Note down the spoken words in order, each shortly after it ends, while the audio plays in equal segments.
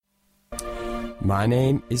My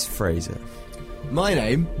name is Fraser. My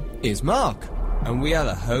name is Mark. And we are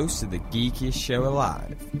the hosts of the geekiest show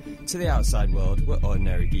alive. To the outside world, we're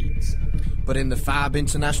ordinary geeks. But in the Fab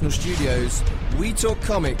International Studios, we talk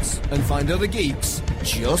comics and find other geeks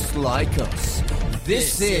just like us.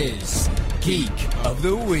 This is Geek of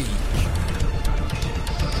the Week.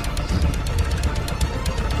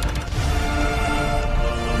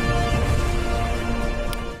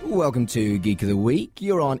 Welcome to Geek of the Week.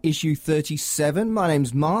 You're on issue 37. My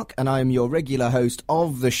name's Mark, and I am your regular host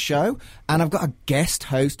of the show. And I've got a guest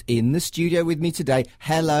host in the studio with me today.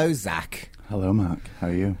 Hello, Zach. Hello, Mark. How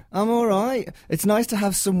are you? I'm all right. It's nice to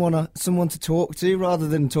have someone to talk to rather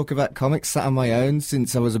than talk about comics sat on my own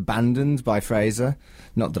since I was abandoned by Fraser.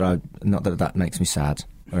 Not that makes me sad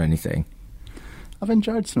or anything. I've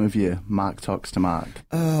enjoyed some of you. Mark Talks to Mark.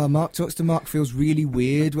 Mark Talks to Mark feels really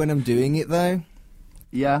weird when I'm doing it, though.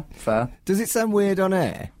 Yeah, fair. Does it sound weird on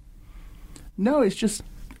air? No, it's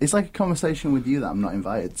like a conversation with you that I'm not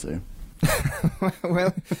invited to.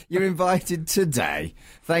 Well, you're invited today.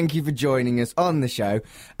 Thank you for joining us on the show.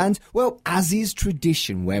 And, well, as is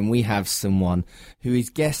tradition when we have someone who is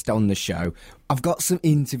guest on the show, I've got some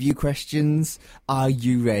interview questions. Are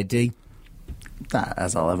you ready?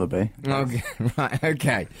 As I'll ever be. Okay, right,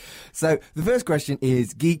 okay. So, the first question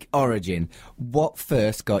is geek origin. What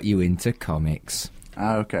first got you into comics?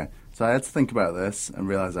 Okay. So I had to think about this and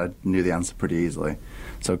realise I knew the answer pretty easily.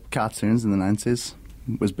 So cartoons in the 90s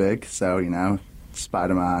was big. So, you know,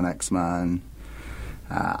 Spider-Man, X-Man,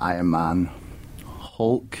 Iron Man,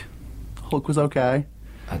 Hulk. Hulk was okay.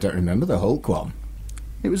 I don't remember the Hulk one.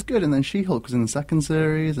 It was good, and then She-Hulk was in the second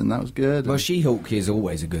series, and that was good. Well, She-Hulk is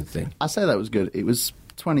always a good thing. I say that was good. It was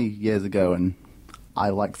 20 years ago, and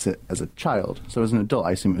I liked it as a child. So as an adult,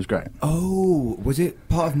 I assume it was great. Oh, was it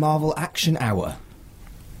part of Marvel Action Hour?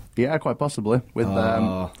 Yeah, quite possibly. With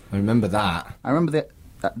I remember that. I remember that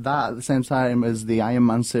at the same time as the Iron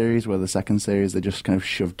Man series, where the second series they just kind of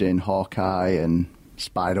shoved in Hawkeye and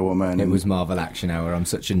Spider-Woman. It was Marvel Action Hour. I'm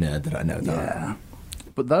such a nerd that I know that. Yeah.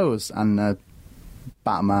 But those, and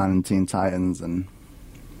Batman and Teen Titans and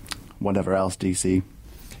whatever else DC.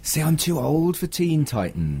 See, I'm too old for Teen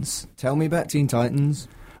Titans. Tell me about Teen Titans.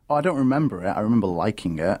 Oh, I don't remember it. I remember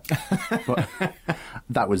liking it. But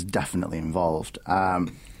that was definitely involved.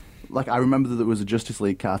 I remember that there was a Justice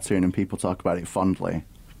League cartoon and people talk about it fondly.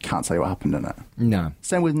 Can't tell you what happened in it. No.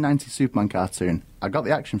 Same with 90s Superman cartoon. I got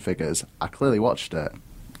the action figures. I clearly watched it.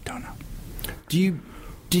 Don't know.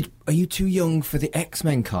 Are you too young for the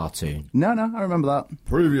X-Men cartoon? No, I remember that.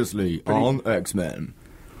 Previously on X-Men.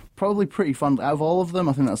 Probably pretty fondly. Out of all of them,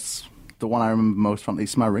 I think that's the one I remember most fondly.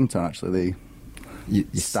 It's my ringtone, actually, the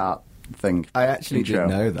start thing. I actually didn't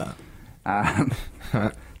know that.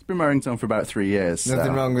 It's been my ringtone for about 3 years.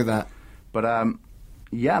 Nothing wrong with that. But,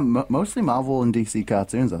 yeah, mostly Marvel and DC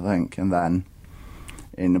cartoons, I think. And then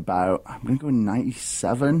in about, I'm going to go in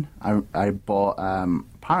 97, I bought,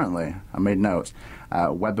 apparently, I made notes,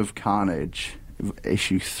 Web of Carnage,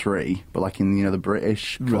 issue 3, but like in, the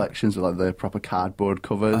British collections with like the proper cardboard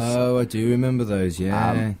covers. Oh, I do remember those,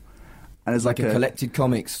 yeah. And it's like a collected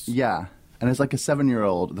comics. Yeah, and it's like a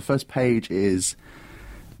 7-year-old. The first page is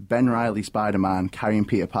Ben Reilly Spider-Man carrying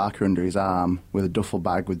Peter Parker under his arm with a duffel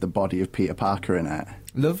bag with the body of Peter Parker in it.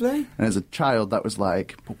 Lovely. And as a child, that was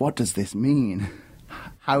like, but what does this mean?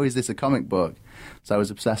 How is this a comic book? So I was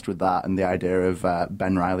obsessed with that and the idea of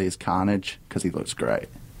Ben Reilly as Carnage, because he looks great.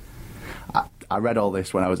 I read all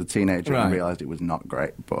this when I was a teenager and realised it was not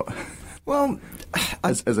great, but well,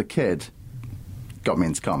 as a kid, got me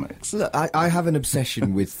into comics. Look, I have an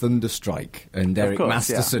obsession with Thunderstrike and Eric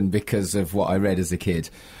Masterson because of what I read as a kid.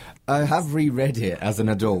 I have reread it as an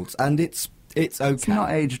adult, and it's okay. It's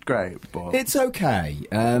not aged great, but it's okay.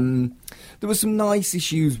 There were some nice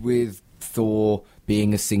issues with Thor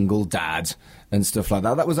being a single dad and stuff like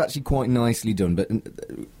that. That was actually quite nicely done, but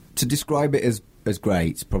to describe it as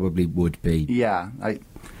great probably would be. Yeah,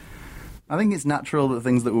 I think it's natural that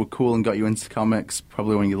things that were cool and got you into comics,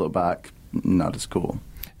 probably when you look back, not as cool.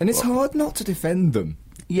 And it's hard not to defend them.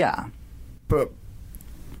 Yeah. But,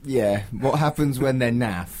 yeah, what happens when they're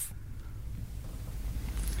naff?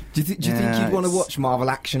 Do you think you'd want to watch Marvel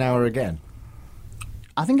Action Hour again?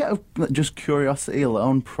 I think out of just curiosity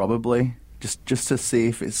alone, probably. Just to see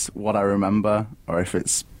if it's what I remember or if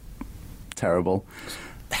it's terrible.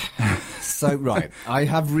 So, right, I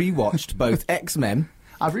have rewatched both X-Men.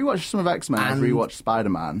 I've rewatched some of X-Men. I've rewatched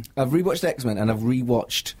Spider-Man. I've rewatched X-Men and I've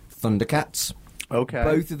rewatched Thundercats. Okay.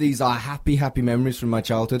 Both of these are happy memories from my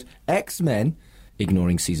childhood. X-Men,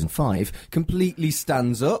 ignoring season 5, completely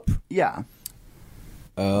stands up. Yeah.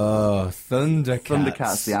 Oh, Thundercats.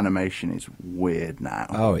 Thundercats, the animation is weird now.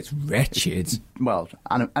 Oh, it's wretched. Well,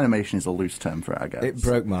 animation is a loose term for it, I guess. It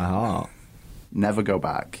broke my heart. Never go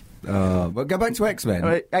back. But go back to X-Men.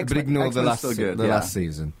 But But ignore the X-Men's still good, last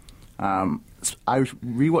season. I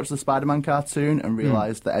rewatched the Spider-Man cartoon and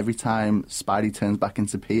realised that every time Spidey turns back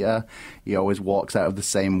into Peter, he always walks out of the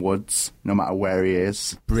same woods, no matter where he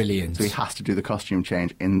is. Brilliant. So he has to do the costume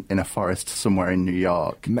change in a forest somewhere in New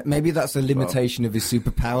York. Maybe that's a limitation of his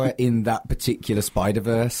superpower in that particular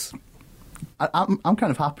Spider-Verse. I'm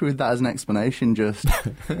kind of happy with that as an explanation. Just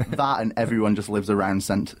that, and everyone just lives around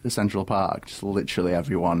Central Park. Just literally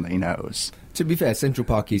everyone that he knows. To be fair, Central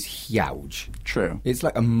Park is huge. True. It's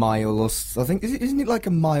like a mile or I think isn't it like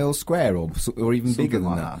a mile square or even Something bigger than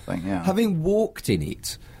like that? I think, yeah. Having walked in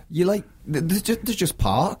it, you like there's just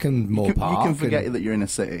park and more park. You can forget that you're in a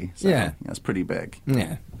city. So Yeah. it's pretty big.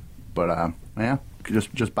 Yeah. But yeah,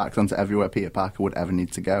 just backs onto everywhere Peter Parker would ever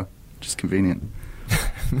need to go. Just convenient.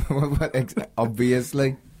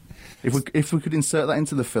 Obviously. If we could insert that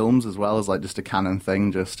into the films as well as like just a canon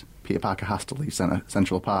thing, just Peter Parker has to leave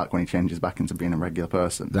Central Park when he changes back into being a regular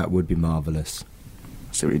person. That would be marvellous.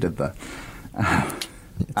 See what he did there.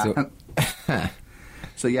 So-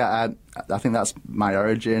 So yeah, I think that's my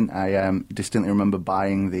origin. I distinctly remember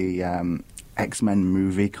buying the X-Men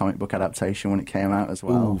movie comic book adaptation when it came out as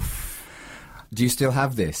well. Oof. Do you still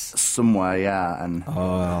have this? Somewhere, yeah, and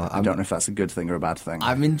Oh, I don't know if that's a good thing or a bad thing.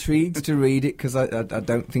 I'm intrigued to read it because I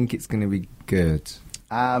don't think it's going to be good.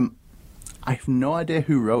 I have no idea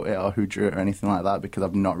who wrote it or who drew it or anything like that because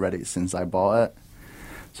I've not read it since I bought it.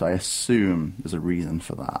 So I assume there's a reason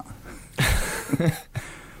for that.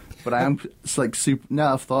 But I am super.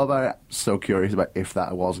 Now I've thought about it, so curious about if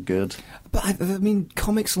that was good. But I mean,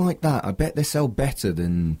 comics like that, I bet they sell better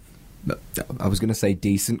than. I was going to say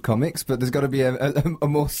decent comics, but there's got to be a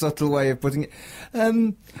more subtle way of putting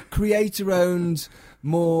it. Creator-owned,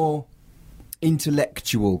 more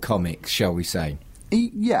intellectual comics, shall we say?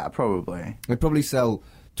 Yeah, probably. They probably sell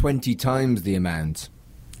 20 times the amount.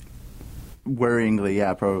 Worryingly,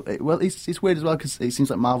 yeah, probably. Well, it's weird as well because it seems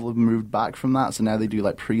like Marvel have moved back from that, so now they do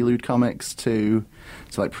like prelude comics to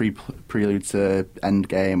like prelude to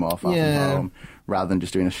Endgame or Far From Home, rather than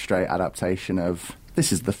just doing a straight adaptation of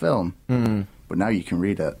this is the film. But now you can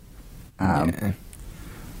read it. Yeah.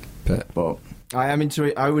 But I am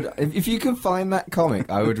into. I would, if you can find that comic,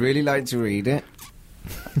 I would really like to read it.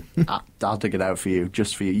 I'll dig it out for you,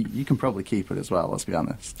 just for you. You can probably keep it as well. Let's be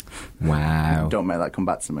honest. Wow! Don't make that come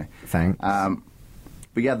back to me. Thanks.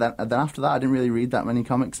 But yeah, then after that, I didn't really read that many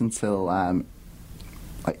comics until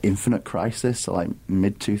like Infinite Crisis, or like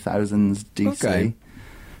mid 2000s DC. Okay.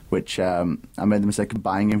 Which I made the mistake of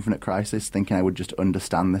buying Infinite Crisis, thinking I would just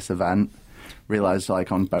understand this event. Realised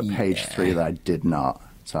like on about page 3 that I did not.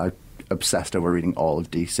 So I obsessed over reading all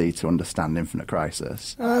of DC to understand Infinite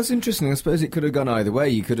Crisis. Oh, that's interesting. I suppose it could have gone either way.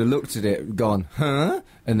 You could have looked at it, gone, huh?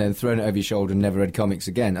 And then thrown it over your shoulder and never read comics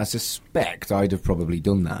again. I suspect I'd have probably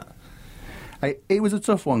done that. It was a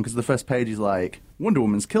tough one because the first page is like, Wonder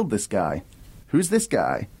Woman's killed this guy. Who's this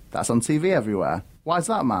guy? That's on TV everywhere. Why does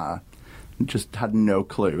that matter? Just had no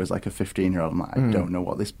clue as like a 15-year-old. I'm like, I don't know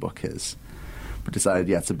what this book is. But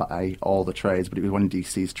decided, to buy all the trades. But it was when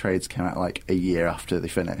DC's trades came out like a year after they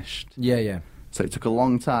finished. Yeah. So it took a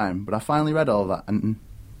long time. But I finally read all that, and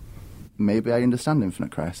maybe I understand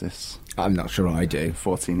Infinite Crisis. I'm not sure I do.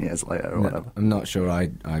 14 years later or whatever. I'm not sure I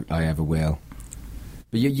ever will.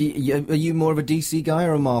 But are you more of a DC guy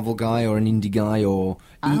or a Marvel guy or an indie guy or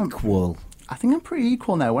equal? I think I'm pretty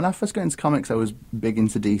equal now. When I first got into comics, I was big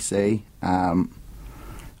into DC.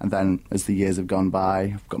 And then as the years have gone by,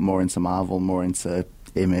 I've got more into Marvel, more into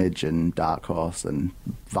Image and Dark Horse and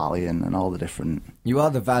Valiant and all the different... You are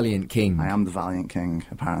the Valiant King. I am the Valiant King,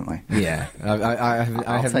 apparently. Yeah, I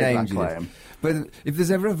have take named that you. claim. But if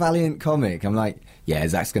there's ever a Valiant comic, I'm like, yeah,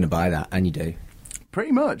 Zach's going to buy that, and you do.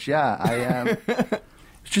 Pretty much, yeah.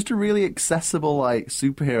 It's just a really accessible like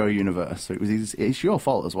superhero universe. So it's your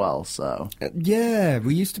fault as well. So yeah,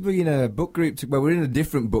 we used to be in a book group. We're in a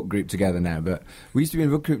different book group together now, but we used to be in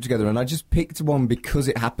a book group together, and I just picked one because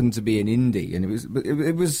it happened to be an indie, and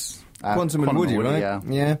it was Quantum and Woody, right?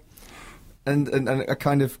 Yeah. And I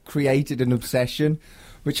kind of created an obsession,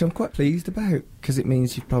 which I'm quite pleased about because it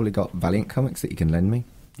means you've probably got Valiant comics that you can lend me.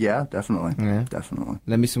 Yeah, definitely. Yeah, definitely.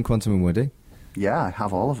 Lend me some Quantum and Woody. Yeah, I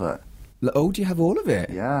have all of it. Oh, do you have all of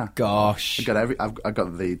it? Yeah. Gosh. I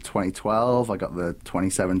got the 2012, I got the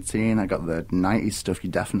 2017, I got the 90s stuff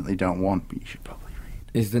you definitely don't want, but you should probably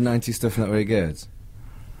read. Is the 90s stuff not very good?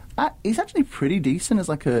 It's actually pretty decent as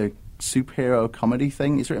like a superhero comedy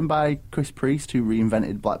thing. It's written by Chris Priest, who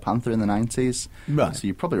reinvented Black Panther in the 90s. Right. So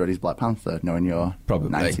you've probably read his Black Panther, knowing your Probably.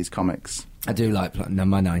 90s comics. I do like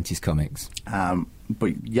my 90s comics.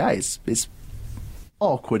 But yeah, it's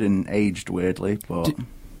awkward and aged weirdly, but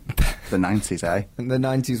the 90s, eh? And the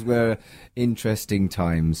 90s were interesting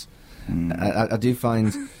times. I do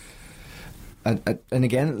find, and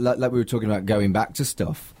again, like we were talking about going back to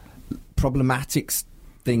stuff, problematic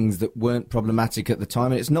things that weren't problematic at the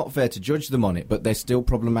time, and it's not fair to judge them on it, but they're still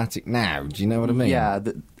problematic now. Do you know what I mean? Yeah,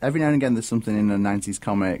 every now and again there's something in a 90s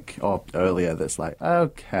comic or earlier that's like,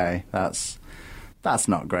 okay, that's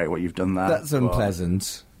not great what you've done there. That's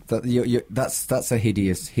unpleasant. That's a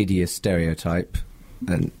hideous stereotype.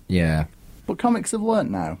 And yeah. But comics have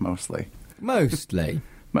learnt now, mostly. Mostly.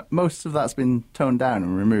 Most of that's been toned down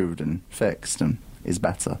and removed and fixed and is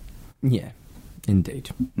better. Yeah, indeed.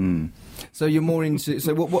 So you're more into...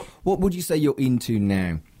 So what would you say you're into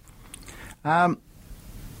now?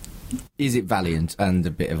 Is it Valiant and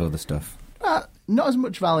a bit of other stuff? Not as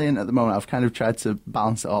much Valiant at the moment. I've kind of tried to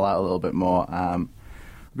balance it all out a little bit more. I've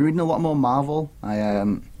been reading a lot more Marvel. I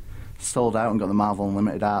sold out and got the Marvel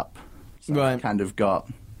Unlimited app. So Right. I've kind of got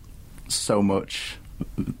so much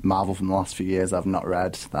Marvel from the last few years I've not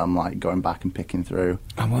read that I'm like going back and picking through.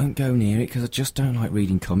 I won't go near it because I just don't like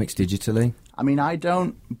reading comics digitally. I mean, I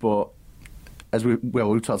don't, but as we've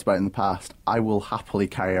talked about in the past, I will happily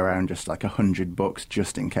carry around just like 100 books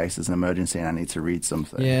just in case there's an emergency and I need to read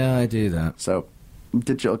something. Yeah, I do that. So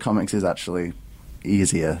digital comics is actually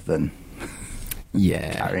easier than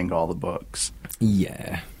Yeah. carrying all the books.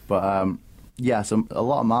 Yeah. But yeah, so a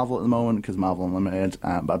lot of Marvel at the moment because Marvel Unlimited.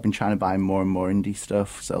 But I've been trying to buy more and more indie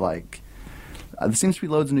stuff. So like, there seems to be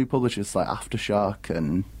loads of new publishers like Aftershock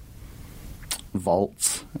and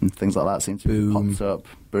Vault and things like that seem to be Boom. popped up.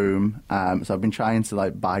 Boom. So I've been trying to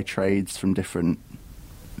like buy trades from different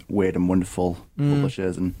weird and wonderful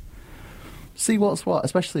publishers and see what's what.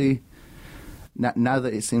 Especially now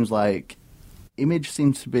that it seems like Image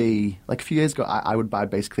seems to be like a few years ago. I would buy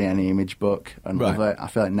basically any Image book and love Right. it. I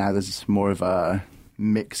feel like now there's more of a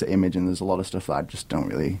mix at Image, and there's a lot of stuff that I just don't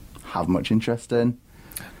really have much interest in.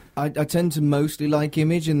 I tend to mostly like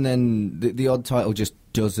Image, and then the odd title just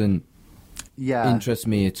doesn't Yeah, interest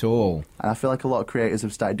me at all. and I feel like a lot of creators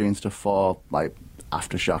have started doing stuff for like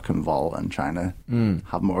Aftershock and Vault and trying to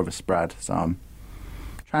have more of a spread. So I'm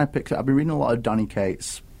trying to pick. I've been reading a lot of Donny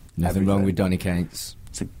Cates. Nothing wrong with Donny Cates.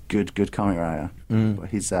 It's a good comic writer. But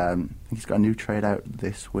he's got a new trade out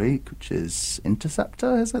this week, which is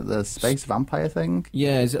Interceptor. Is it the space vampire thing?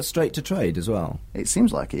 Yeah, is it straight to trade as well? It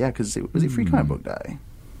seems like it. Yeah, because was it Free Comic Book Day?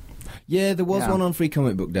 Yeah, there was Yeah. one on Free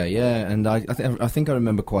Comic Book Day. Yeah, and I think I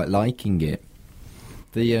remember quite liking it.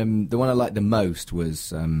 The one I liked the most was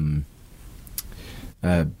the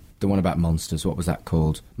one about monsters. What was that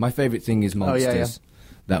called? My favourite thing is monsters. Oh, yeah.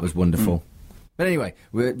 That was wonderful. But anyway,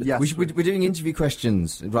 we're doing interview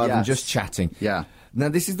questions rather than Yes. just chatting. Yeah. Now,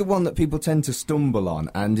 this is the one that people tend to stumble on,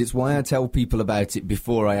 and it's why I tell people about it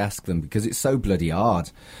before I ask them, because it's so bloody hard.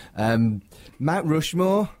 Mount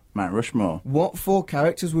Rushmore. Mount Rushmore. What 4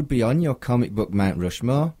 characters would be on your comic book Mount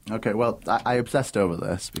Rushmore? Okay, well, I obsessed over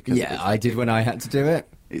this because I did when I had to do it.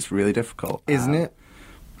 it's really difficult. Isn't it?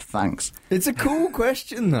 Thanks. It's a cool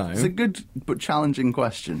question, though. It's a good but challenging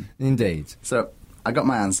question. Indeed. So I got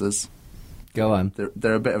my answers. Go on.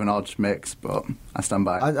 They're a bit of an odd mix, but I stand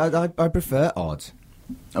by it. I prefer odd.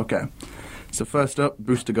 Okay. So first up,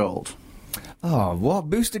 Booster Gold. Oh, what?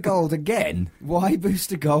 Booster Gold again? Why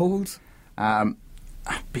Booster Gold?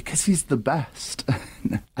 Because he's the best.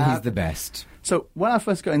 He's the best. So when I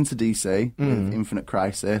first got into DC with Infinite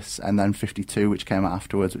Crisis and then 52, which came out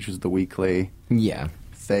afterwards, which was the weekly Yeah.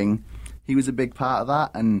 thing, he was a big part of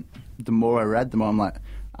that. And the more I read, the more I'm like,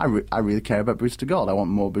 I really care about Booster Gold. I want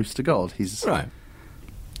more Booster Gold. He's Right.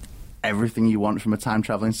 everything you want from a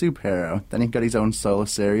time-traveling superhero. Then he got his own solo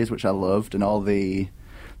series, which I loved, and all the...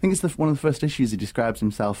 I think it's one of the first issues he describes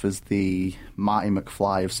himself as the Marty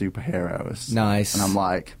McFly of superheroes. Nice. And I'm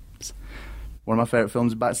like... One of my favourite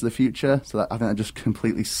films is Back to the Future, so I think that just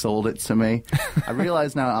completely sold it to me. I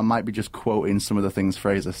realise now I might be just quoting some of the things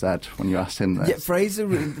Fraser said when you asked him this. Yeah,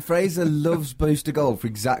 Fraser loves Booster Gold for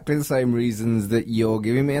exactly the same reasons that you're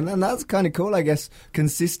giving me, and that's kind of cool, I guess.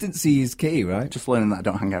 Consistency is key, right? Just learning that I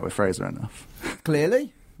don't hang out with Fraser enough.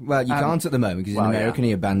 Clearly. Well, you can't at the moment because well, in America yeah.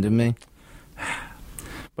 he abandoned me.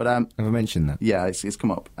 But Have I mentioned that? yeah, it's come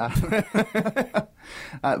up.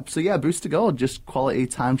 So yeah, Booster Gold, just quality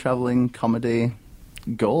time-traveling comedy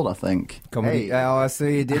gold, I think. Comedy. Hey. Oh, I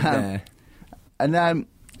see you did there. And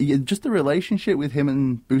Yeah, just the relationship with him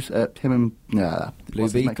and Blue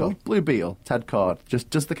Beetle? Blue Beetle, Ted Cord.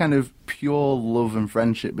 Just the kind of pure love and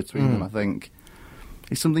friendship between them, I think,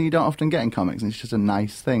 is something you don't often get in comics, and it's just a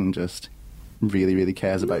nice thing. Just really, really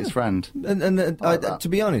cares about his friend. To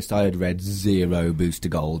be honest, I had read zero Booster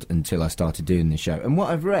Gold until I started doing this show. And what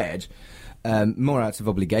I've read, more out of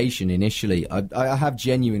obligation initially, I have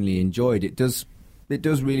genuinely enjoyed. It does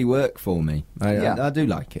really work for me. I do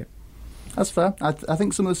like it. That's fair. I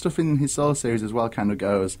think some of the stuff in his solo series as well kind of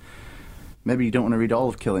goes, maybe you don't want to read all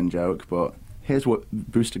of Killing Joke, but here's what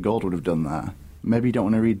Booster Gold would have done there. Maybe you don't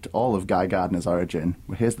want to read all of Guy Gardner's origin,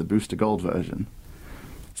 but here's the Booster Gold version.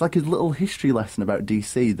 It's like a little history lesson about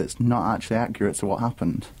DC that's not actually accurate to what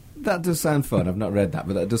happened. That does sound fun. I've not read that,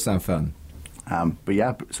 but that does sound fun. But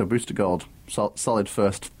yeah, so Booster Gold, solid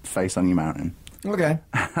first face on your mountain. Okay.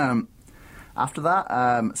 After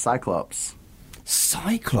that, Cyclops.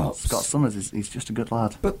 Cyclops? Scott Summers, he's just a good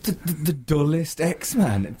lad. But the dullest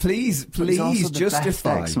X-Man. Please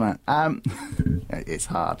justify. X-Man. It's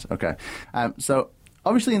hard. Okay. So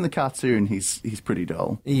obviously in the cartoon he's pretty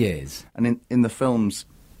dull. He is. And in the films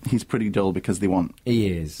he's pretty dull because they want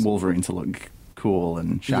Wolverine to look cool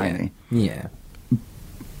and shiny. Yeah.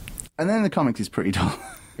 And then in the comics he's pretty dull.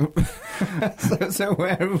 so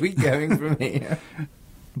where are we going from here?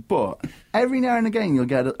 But every now and again you'll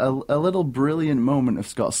get a little brilliant moment of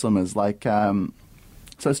Scott Summers, like so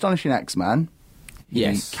Astonishing X-Man.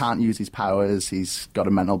 He can't use his powers, he's got a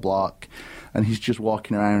mental block, and he's just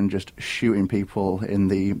walking around just shooting people in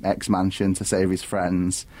the X-Mansion to save his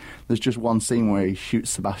friends. There's just one scene where he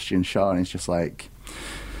shoots Sebastian Shaw and he's just like,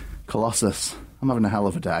 Colossus, I'm having a hell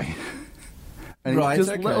of a day. And it's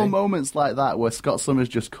just little moments like that where Scott Summers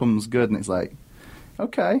just comes good, and it's like,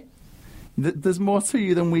 okay, there's more to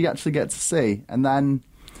you than we actually get to see. And then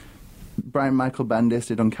Brian Michael Bendis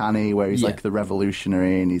did Uncanny, where he's like the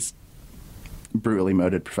revolutionary and he's brutally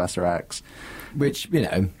murdered Professor X. Which,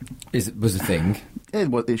 was a thing.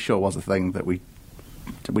 It sure was a thing that we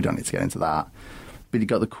don't need to get into that. But he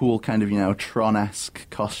got the cool kind of, Tron-esque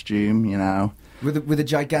costume, With a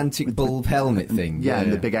gigantic bulb helmet thing. Yeah,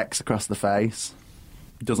 and the big X across the face.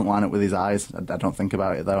 Doesn't line up with his eyes. I don't think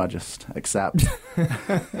about it, though. I just accept.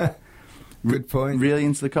 Good point. Really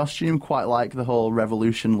into the costume, quite like the whole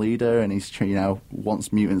revolution leader, and he's,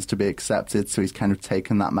 wants mutants to be accepted, so he's kind of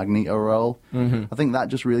taken that Magneto role. Mm-hmm. I think that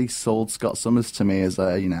just really sold Scott Summers to me as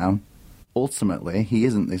ultimately, he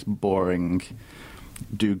isn't this boring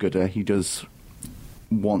do-gooder. He does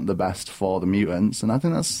want the best for the mutants, and I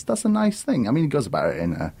think that's a nice thing. I mean, he goes about it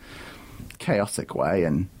in a chaotic way,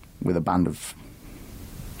 and with a band of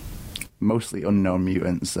mostly unknown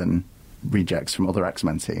mutants and rejects from other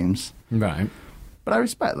X-Men teams. Right. But I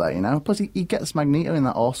respect that, Plus, he gets Magneto in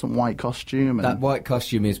that awesome white costume. And that white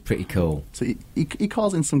costume is pretty cool. So he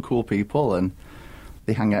calls in some cool people, and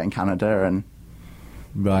they hang out in Canada, and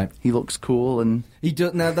he looks cool. And he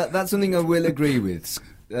does. Now, that's something I will agree with.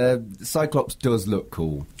 Cyclops does look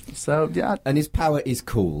cool. So, yeah. And his power is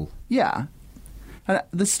cool. Yeah. And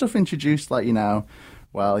there's stuff introduced like,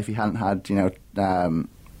 if he hadn't had,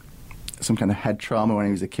 some kind of head trauma when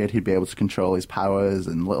he was a kid, he'd be able to control his powers,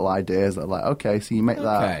 and little ideas that are like, okay, so you make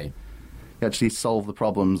that. You actually solve the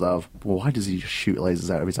problems of, well, why does he just shoot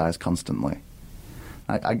lasers out of his eyes constantly?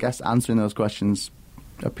 I guess answering those questions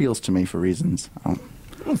appeals to me for reasons.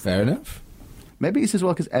 Well, fair enough. Maybe it's as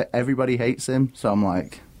well because everybody hates him, so I'm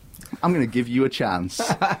like, I'm going to give you a chance.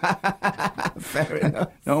 Fair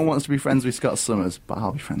enough. No one wants to be friends with Scott Summers, but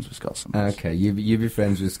I'll be friends with Scott Summers. Okay, you be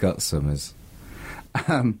friends with Scott Summers.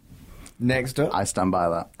 Next up. I stand by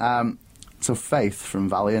that. So Faith from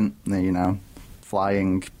Valiant,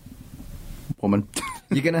 flying woman.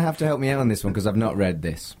 You're going to have to help me out on this one because I've not read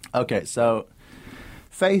this. Okay, so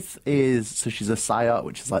Faith she's a Psyot,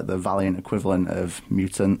 which is like the Valiant equivalent of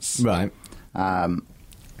mutants. Right.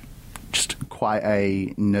 Just quite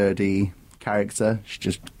a nerdy character. She's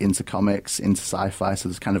just into comics, into sci-fi, so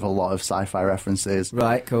there's kind of a lot of sci-fi references.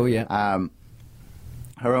 Right, cool, yeah.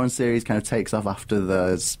 Her own series kind of takes off after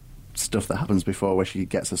there's stuff that happens before where she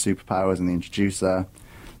gets her superpowers and they introduce her.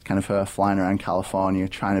 Kind of her flying around California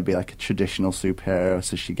trying to be like a traditional superhero,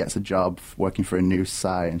 so she gets a job working for a news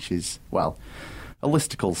site, and she's, a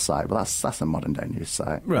listicle site, but that's a modern day news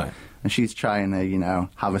site. Right. And she's trying to,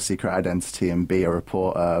 have a secret identity and be a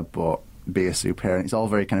reporter, but be a superhero. And it's all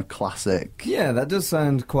very kind of classic. Yeah, that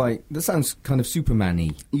sounds kind of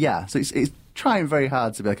Superman-y. Yeah, so it's trying very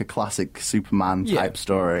hard to be like a classic Superman type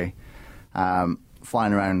story.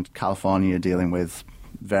 Flying around California dealing with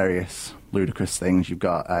various ludicrous things. You've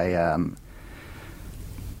got a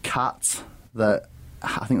cat that,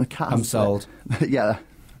 I think the cat... I'm sold. Yeah,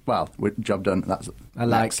 job done. That's I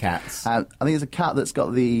like next. cats. I think it's a cat that's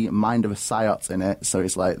got the mind of a Psyops in it, so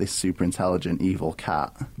it's like this super intelligent, evil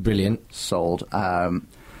cat. Brilliant. Sold.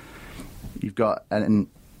 You've got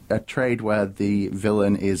a trade where the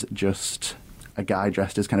villain is just a guy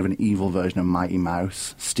dressed as kind of an evil version of Mighty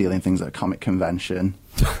Mouse, stealing things at a comic convention.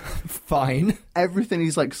 Fine. Everything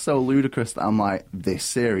is like so ludicrous that I'm like, this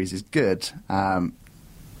series is good.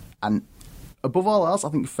 And above all else, I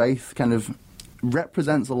think Faith kind of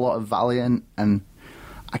represents a lot of Valiant, and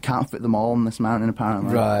I can't fit them all on this mountain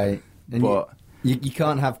apparently. Right. And But you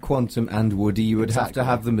can't have Quantum and Woody. You would have Exactly. to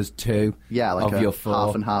have them as two. yeah, like of a your four.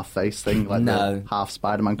 half and half face thing, like No. the half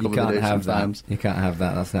Spider-Man You cover they can't do have sometimes. that. You can't have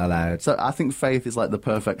that. That's not allowed. So I think Faith is like the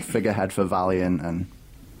perfect figurehead for Valiant and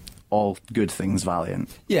all good things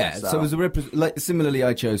Valiant. Yeah, so as a similarly,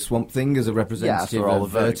 I chose Swamp Thing as a representative all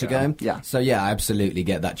of the Vertigo. Yeah. So yeah, I absolutely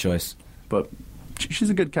get that choice. But she's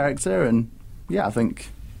a good character, and yeah, I think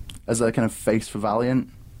as a kind of face for Valiant,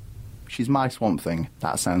 she's my Swamp Thing.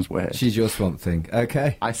 That sounds weird. She's your Swamp Thing.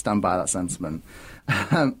 Okay. I stand by that sentiment.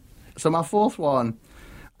 So my fourth one,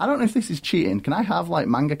 I don't know if this is cheating. Can I have like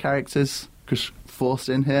manga characters forced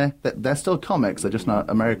in here? They're still comics, they're just not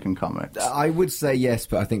American comics. I would say yes,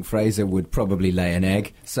 but I think Fraser would probably lay an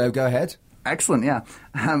egg. So go ahead. Excellent, yeah.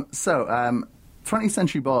 20th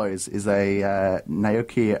Century Boys is a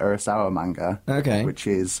Naoki Urasawa manga, Okay. which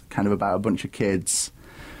is kind of about a bunch of kids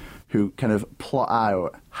who kind of plot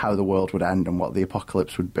out how the world would end and what the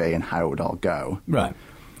apocalypse would be and how it would all go. Right.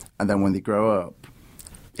 And then when they grow up,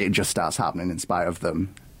 it just starts happening in spite of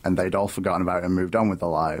them, and they'd all forgotten about it and moved on with their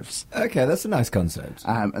lives. Okay, that's a nice concept.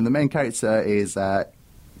 And the main character is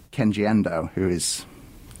Kenji Endo, who is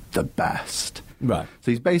the best. Right.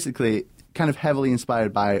 So he's basically kind of heavily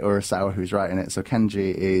inspired by Urasawa, who's writing it. So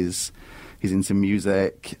Kenji he's into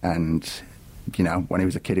music, and you know, when he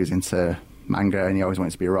was a kid, he was into manga, and he always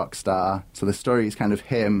wanted to be a rock star. So the story is kind of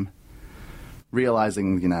him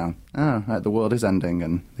realizing, you know, the world is ending,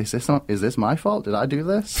 and is this my fault? Did I do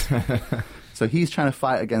this? So he's trying to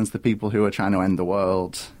fight against the people who are trying to end the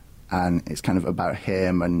world, and it's kind of about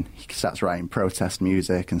him, and he starts writing protest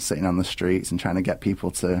music and sitting on the streets and trying to get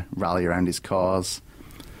people to rally around his cause.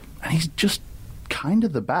 And he's just kind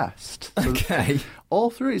of the best. So Okay.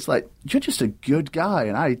 all through, it's like, you're just a good guy,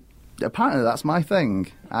 and apparently that's my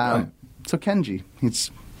thing. Right. So Kenji,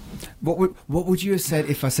 What would you have said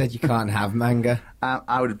if I said you can't have manga?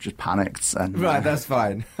 I would have just panicked. And, Right, that's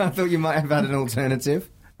fine. I thought you might have had an alternative.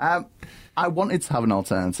 I wanted to have an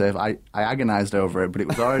alternative. I agonised over it, but it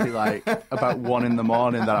was already like about 1 a.m.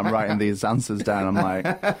 that I'm writing these answers down. I'm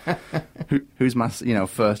like, who's my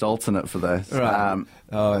first alternate for this? Right.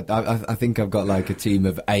 I think I've got like a team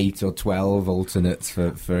of 8 or 12 alternates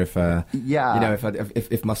for if Yeah. you know,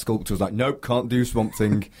 if my sculptor was like, nope, can't do Swamp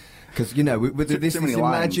Thing, because you know with this too many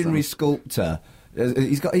lines, imaginary sculptor,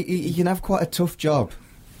 he can have quite a tough job.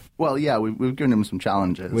 Well, yeah, we've given him some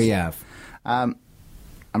challenges. We have.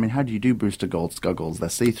 I mean, how do you do Booster Gold's goggles? They're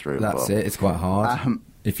see-through. That's it. It's quite hard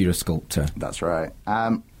if you're a sculptor. That's right.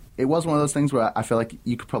 It was one of those things where I feel like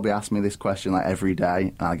you could probably ask me this question like every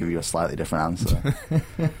day, and I'll give you a slightly different answer.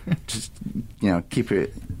 Just, keep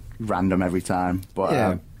it random every time. But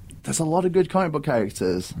Yeah. there's a lot of good comic book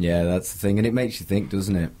characters. Yeah, that's the thing, and it makes you think,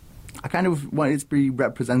 doesn't it? I kind of wanted it to be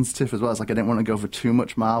representative as well. It's like I didn't want to go for too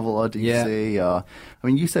much Marvel or DC. Or, I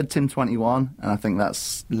mean, you said Tim 21, and I think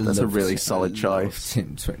that's a really solid choice.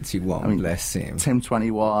 Tim 21, I mean, bless him. Tim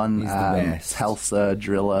 21, He's the best. Telsa,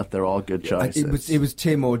 Driller, they're all good choices. It was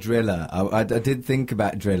Tim or Driller. I did think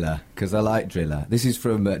about Driller because I like Driller. This is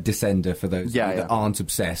from Descender for those that aren't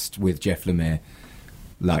obsessed with Jeff Lemire,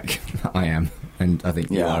 like I am, and I think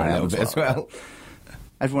you are a little bit as well.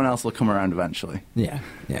 Everyone else will come around eventually. Yeah.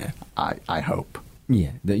 I hope.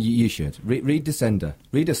 Yeah, you should. Read Descender.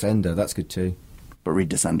 Read Descender, that's good too. But read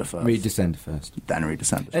Descender first. Read Descender first. Then read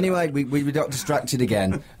Descender first. Anyway, we got distracted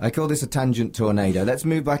again. I call this a tangent tornado. Let's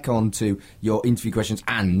move back on to your interview questions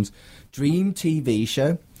and dream TV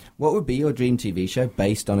show. What would be your dream TV show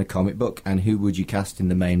based on a comic book, and who would you cast in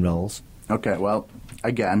the main roles? Okay, well,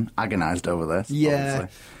 again, agonised over this. Yeah.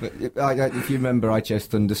 But if you remember, I chose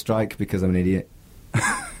Thunderstrike because I'm an idiot.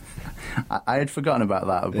 I had forgotten about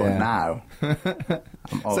that, but now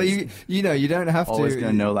I'm always, so you don't have to. always going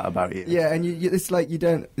to know that about you. Yeah, and it's like you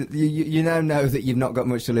don't. You now know that you've not got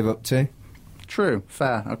much to live up to. True,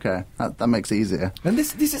 fair, okay, that makes it easier. And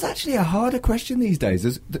this is actually a harder question these days.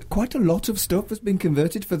 There's quite a lot of stuff has been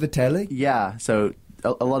converted for the telly. Yeah, so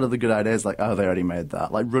a lot of the good ideas, like, they already made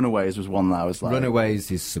that. Like Runaways was one that I was like, Runaways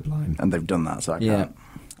is sublime. and they've done that, so I can't.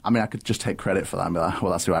 I mean, I could just take credit for that and be like,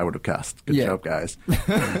 well, that's who I would have cast. Good job, guys.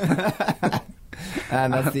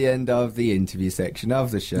 And that's the end of the interview section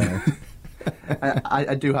of the show.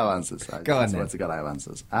 I do have answers. Go on, I swear then. to God, I have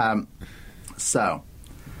answers. So,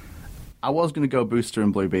 I was going to go Booster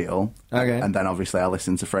and Blue Beetle. Okay. And then obviously I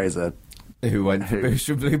listened to Fraser Who went for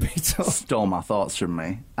Booster Blue Beetle? stole my thoughts from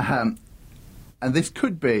me. And this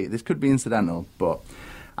could be incidental, but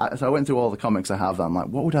so I went through all the comics I have. That I'm like,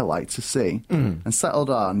 what would I like to see? And settled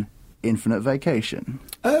on Infinite Vacation.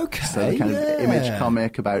 Okay, So the kind of image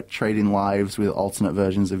comic about trading lives with alternate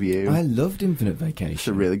versions of you. I loved Infinite It's a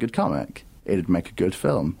Vacation. really good comic. It'd make a good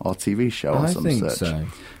film or TV show or I some think such. so.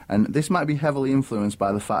 And this might be heavily influenced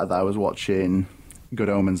by the fact that I was watching Good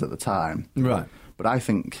Omens at the time. Right. But I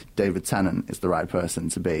think David Tennant is the right person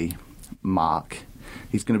to be Mark.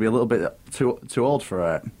 He's going to be a little bit too old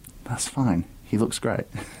for it. That's fine. He looks great.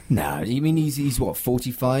 No, you mean he's what,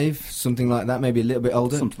 45, something like that, maybe a little bit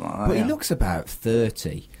older. Something like that, But yeah. he looks about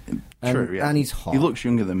 30. True, yeah. And he's hot. He looks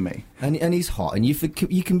younger than me. and he's hot, and you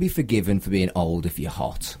can be forgiven for being old if you're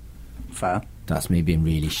hot. Fair. That's me being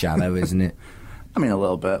really shallow, isn't it? I mean, a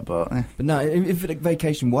little bit, but But no, Infinite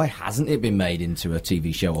Vacation, why hasn't it been made into a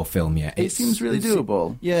TV show or film yet? it seems really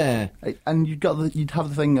doable. Yeah. And you'd have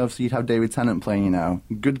the thing of, so you'd have David Tennant playing,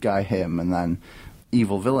 good guy him, and then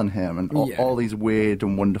evil villain him, and Yeah. all these weird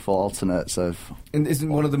and wonderful alternates of. And isn't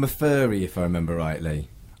one of them a furry, if I remember rightly?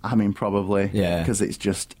 I mean, probably, Yeah. because it's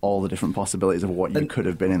just all the different possibilities of what you And- could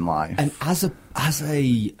have been in life. And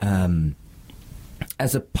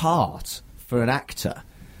as a part for an actor,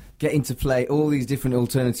 getting to play all these different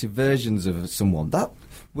alternative versions of someone, that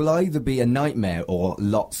will either be a nightmare or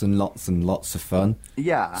lots and lots and lots of fun.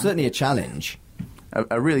 Yeah. Certainly a challenge.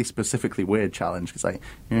 A really specifically weird challenge, because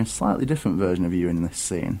you're a slightly different version of you in this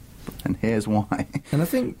scene, and here's why. And I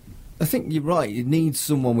think you're right. It needs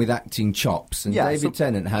someone with acting chops, and Yeah, David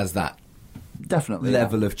Tennant has that Definitely.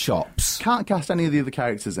 level yeah. of chops. Can't cast any of the other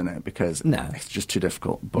characters in it because No. it's just too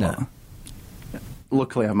difficult. But No.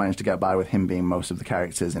 luckily, I've managed to get by with him being most of the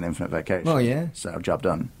characters in Infinite Vacation. Oh, yeah? So job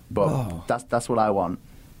done. But Oh. that's what I want.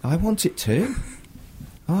 I want it too.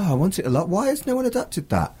 Oh, I want it a lot. Why has no one adapted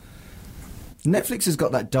that? Netflix has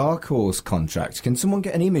got that Dark Horse contract. Can someone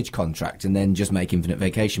get an Image contract and then just make Infinite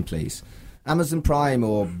Vacation, please? Amazon Prime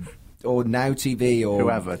or Now TV or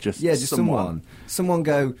Whoever, just someone. Someone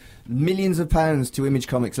go millions of pounds to Image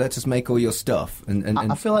Comics. Let us make all your stuff. And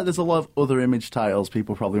I feel like there's a lot of other Image titles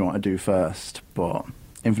people probably want to do first, but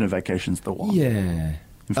Infinite Vacation's the one. yeah.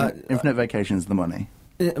 Infinite Vacation's the money.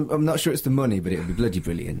 I'm not sure it's the money, but it would be bloody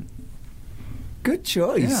brilliant. Good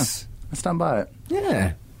choice. Yeah, I stand by it.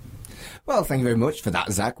 Yeah. Well, thank you very much for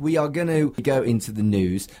that, Zach. We are going to go into the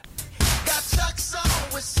news. Got Chuck's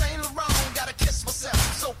on with Saint Laurent. Gotta kiss myself,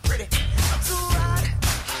 I'm so pretty. I'm too hot.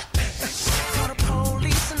 Call the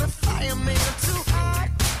police and the fireman. I'm too hot.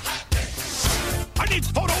 I need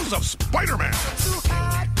photos of Spider-Man. Too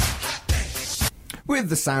hot. With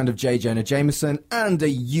the sound of J. Jonah Jameson and a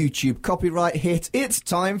YouTube copyright hit, it's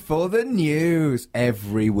time for the news.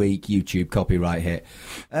 Every week, YouTube copyright hit.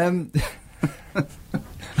 I'm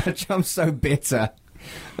so bitter.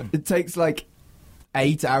 It takes like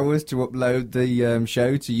 8 hours to upload the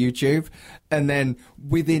show to YouTube, and then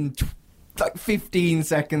within like 15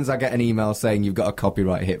 seconds, I get an email saying you've got a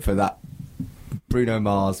copyright hit for that Bruno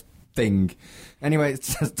Mars thing. Anyway,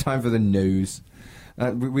 it's time for the news.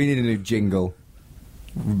 We need a new jingle.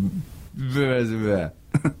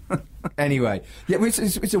 Anyway, yeah,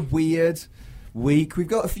 it's a weird week. We've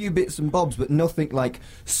got a few bits and bobs, but nothing like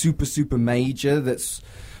super major that's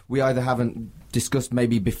we either haven't discussed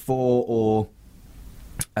maybe before or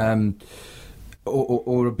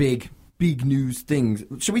a big news thing.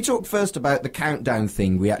 Should we talk first about the countdown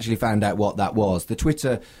thing? We actually found out what that was. The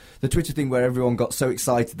Twitter thing where everyone got so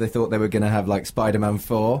excited they thought they were going to have like Spider-Man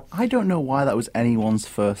 4. I don't know why that was anyone's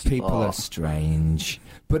first People thought. are strange.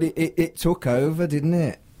 But it took over, didn't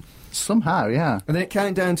it? Somehow, yeah. And then it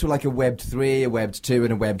counted down to like a Webbed 3, a Webbed 2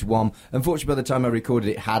 and a Webbed 1. Unfortunately, by the time I recorded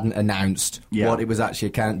it hadn't announced what it was actually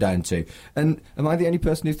a countdown to. And am I the only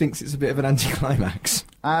person who thinks it's a bit of an anticlimax?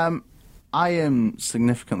 I am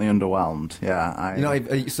significantly underwhelmed, yeah.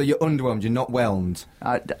 So you're underwhelmed, you're not whelmed.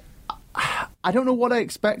 I don't know what I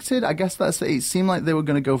expected. I guess it seemed like they were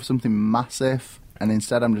going to go for something massive, and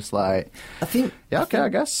instead I'm just like, I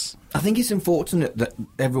guess. I think it's unfortunate that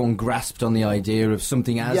everyone grasped on the idea of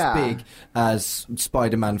something as big as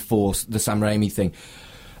Spider-Man 4, the Sam Raimi thing.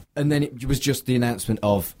 And then it was just the announcement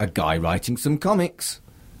of a guy writing some comics.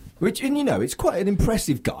 And it's quite an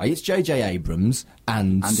impressive guy. It's J.J. Abrams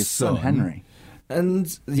and his son Henry.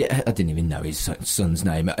 And yeah, I didn't even know his son's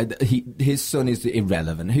name. His son is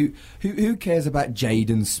irrelevant. Who cares about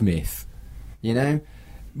Jaden Smith? You know,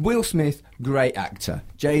 Will Smith, great actor.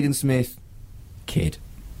 Jaden Smith, kid.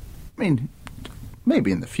 I mean,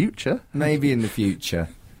 maybe in the future. Maybe in the future.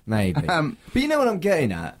 Maybe. But you know what I'm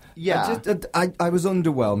getting at? Yeah. I was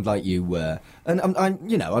underwhelmed like you were. And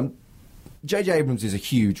I'm J.J. Abrams is a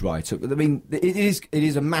huge writer. I mean, it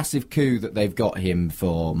is a massive coup that they've got him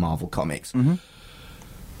for Marvel Comics. Mm-hmm.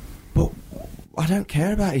 But I don't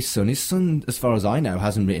care about his son. His son, as far as I know,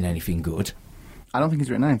 hasn't written anything good. I don't think he's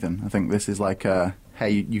written anything. I think this is like a, hey,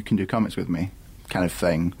 you can do comics with me kind of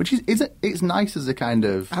thing. Which it's nice as a kind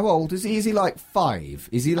of... How old is he? Is he like 5?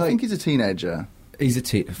 Is he like... I think he's a teenager. He's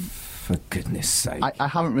a for goodness sake. I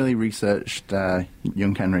haven't really researched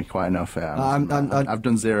young Henry quite enough. I've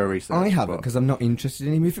done zero research. I haven't, because I'm not interested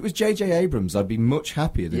in him. If it was J.J. Abrams, I'd be much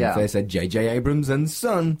happier than if they said J.J. Abrams and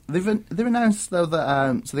son. They've announced, though,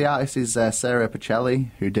 that so the artist is Sarah Pacelli,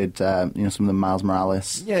 who did some of the Miles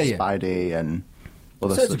Morales, Spidey, and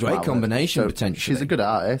other So it's a stuff great Marvel. combination, So potentially. She's a good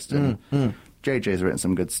artist, and JJ's written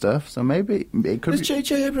some good stuff, so maybe it could Has be...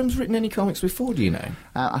 J.J. Abrams written any comics before, do you know?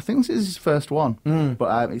 I think this is his first one,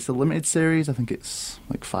 but it's a limited series. I think it's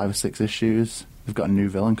like 5 or 6 issues. We've got a new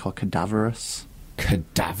villain called Cadaverous.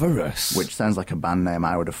 Cadaverous? Which sounds like a band name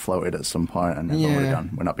I would have floated at some point, and never would have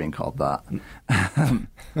done. We're not being called that.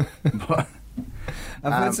 But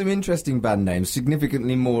I've heard some interesting band names,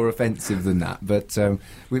 significantly more offensive than that, but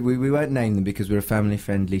we won't name them because we're a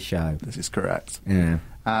family-friendly show. this is correct. Yeah.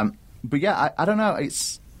 But yeah, I don't know.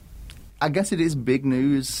 I guess it is big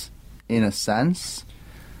news in a sense,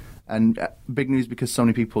 and big news because so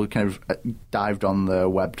many people kind of dived on the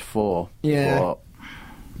Webbed 4. Yeah. But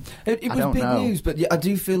It I was don't big know. news, but I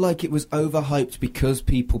do feel like it was overhyped because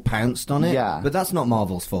people pounced on it. Yeah. But that's not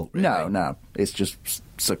Marvel's fault, really. no, it's just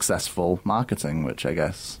successful marketing, which I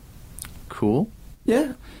guess cool.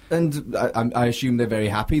 Yeah, and I assume they're very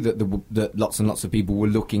happy that lots and lots of people were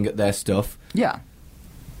looking at their stuff. Yeah.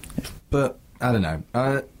 But I don't know.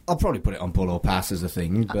 I'll probably put it on pull or pass as a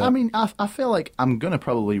thing. But I mean, I feel like I'm going to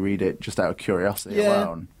probably read it just out of curiosity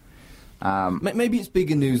alone. Maybe it's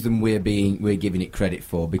bigger news than we're giving it credit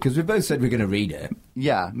for, because we both said we're going to read it.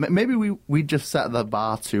 Yeah, maybe we just set the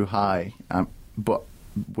bar too high, but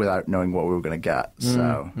without knowing what we were going to get.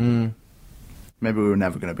 So maybe we were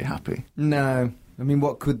never going to be happy. No, I mean,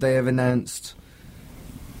 what could they have announced?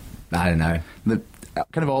 I don't know. The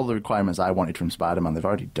kind of all the requirements I wanted from Spider-Man, they've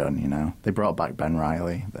already done. You know, they brought back Ben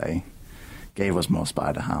Reilly. They gave us more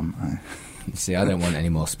Spider-Ham. See, I don't want any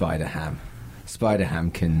more Spider-Ham.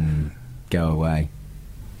 Spider-Ham can go away.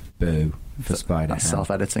 Boo for Spider-Ham. That's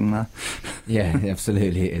self-editing there. Yeah,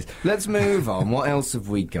 absolutely it is. Let's move on. What else have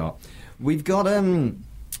we got? We've got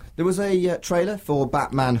there was a trailer for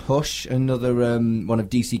Batman Hush, another one of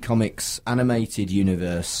DC Comics' animated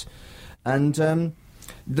universe, and I'm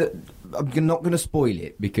not going to spoil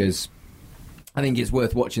it because I think it's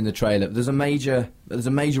worth watching the trailer. There's a major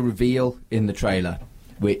reveal in the trailer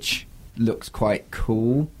which looks quite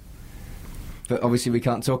cool. But obviously we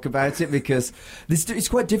can't talk about it because it's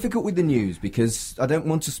quite difficult with the news because I don't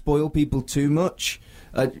want to spoil people too much.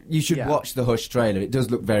 You should watch the Hush trailer. It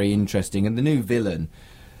does look very interesting. And the new villain,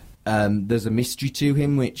 there's a mystery to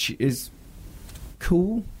him which is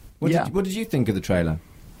cool. What did you think of the trailer?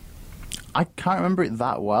 I can't remember it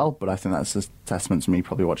that well, but I think that's a testament to me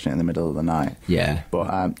probably watching it in the middle of the night. Yeah. But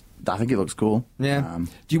I think it looks cool. Yeah.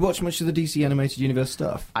 Do you watch much of the DC Animated Universe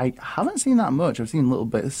stuff? I haven't seen that much. I've seen little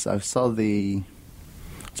bits. I saw the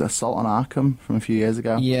Assault on Arkham from a few years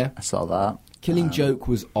ago. Yeah. I saw that. Killing Joke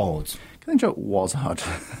was odd. Killing Joke was odd.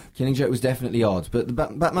 Killing Joke was definitely odd, but the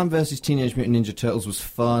Batman vs Teenage Mutant Ninja Turtles was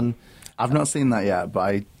fun. I've not seen that yet, but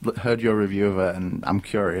I heard your review of it, and I'm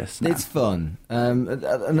curious now. It's fun. And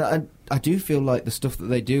I do feel like the stuff that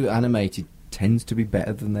they do animated tends to be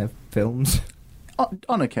better than their films.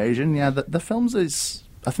 On occasion, yeah. The films is...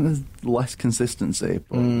 I think there's less consistency,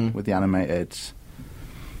 but with the animated,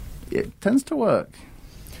 it tends to work.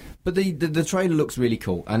 But the trailer looks really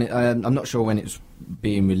cool, and I'm not sure when it's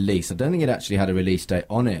being released. I don't think it actually had a release date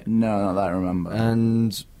on it. No, not that I remember.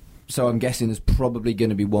 And so I'm guessing there's probably going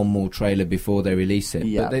to be one more trailer before they release it.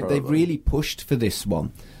 Yeah, but they've really pushed for this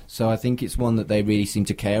one. So I think it's one that they really seem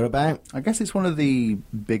to care about. I guess it's one of the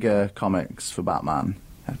bigger comics for Batman.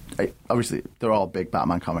 Obviously, they're all big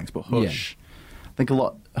Batman comics, but Hush... I think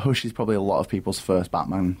Hush is probably a lot of people's first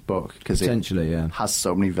Batman book because it has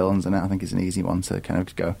so many villains in it. I think it's an easy one to kind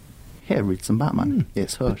of go, here, read some Batman.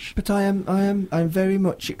 It's Hush. But I'm very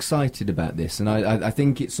much excited about this, and I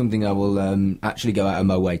think it's something I will actually go out of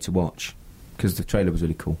my way to watch because the trailer was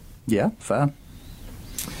really cool. Yeah, fair.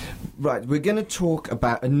 Right, we're going to talk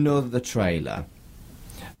about another trailer.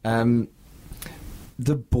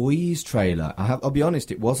 The Boys trailer. I'll be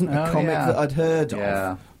honest, it wasn't a comic that I'd heard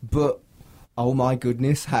of, but oh my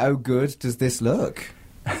goodness, how good does this look?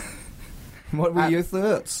 What were your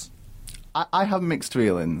thoughts? I have mixed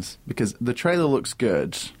feelings because the trailer looks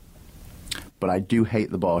good, but I do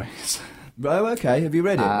hate the boys. Oh, okay. Have you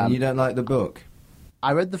read it? And you don't like the book?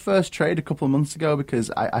 I read the first trade a couple of months ago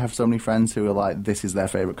because I have so many friends who are like, this is their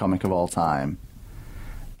favourite comic of all time.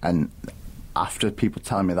 And after people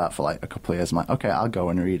telling me that for like a couple of years, I'm like, okay, I'll go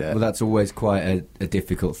and read it. Well, that's always quite a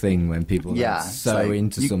difficult thing when people are so like,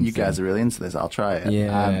 into something. You guys are really into this, I'll try it.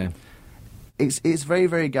 Yeah. It's very,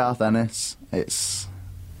 very Garth Ennis. Is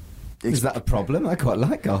that a problem? I quite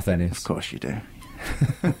like Garth Ennis. Of course you do.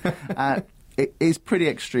 It is pretty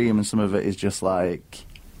extreme, and some of it is just like,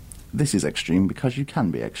 this is extreme because you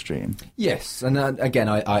can be extreme. Yes, and again,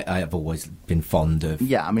 I have always been fond of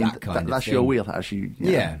that kind of that's thing. your wheelhouse.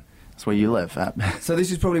 Yeah. That's where you live. So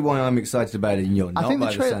this is probably why I'm excited about it, and you're not,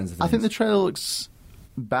 by the sounds of things. I think the trailer looks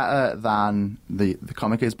better than the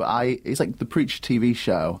comic is, but it's like the Preacher TV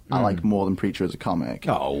show I like more than Preacher as a comic.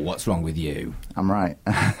 Oh, what's wrong with you? I'm right.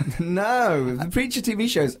 No, the Preacher TV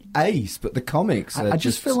show's ace, but the comics are I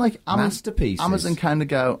just feel like masterpieces. Amazon kind of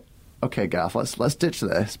go, okay, Garth, let's ditch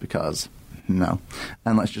this because no,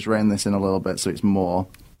 and let's just rein this in a little bit so it's more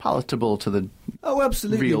palatable to the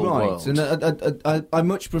absolutely real right. world. And I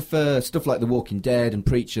much prefer stuff like The Walking Dead and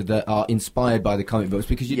Preacher that are inspired by the comic books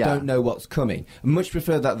because you don't know what's coming. I much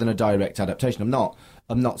prefer that than a direct adaptation.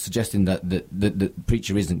 I'm not suggesting that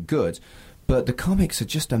Preacher isn't good, but the comics are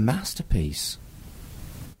just a masterpiece,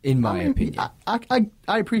 in my opinion. I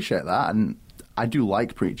appreciate that, and I do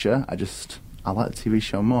like Preacher. I like the TV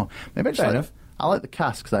show more. Maybe Fair enough. I like the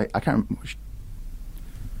cast because I can't remember.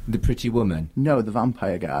 The Pretty Woman. No, the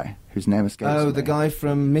vampire guy whose name escapes me. Oh, the guy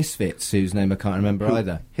from Misfits, whose name I can't remember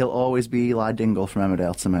either. He'll always be Eli Dingle from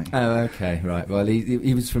Emmerdale to me. Oh, okay, right. Well,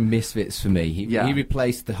 he was from Misfits for me. He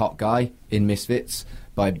replaced the hot guy in Misfits,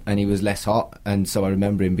 and he was less hot, and so I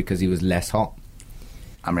remember him because he was less hot.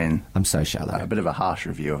 I mean, I'm so shallow. A bit of a harsh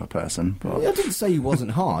review of a person. But I didn't say he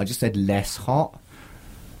wasn't hot. I just said less hot.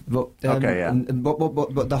 But, okay, yeah.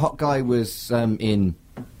 But the hot guy was in...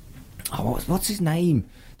 Oh, what's his name?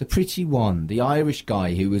 The pretty one. The Irish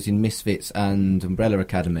guy who was in Misfits and Umbrella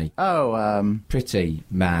Academy. Oh, Pretty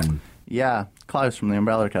man. Yeah, Klaus from the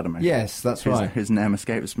Umbrella Academy. Yes, that's right. His name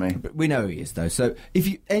escapes me. But we know who he is, though. So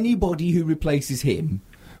anybody who replaces him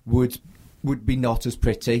would be not as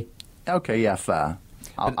pretty. Okay, yeah, fair.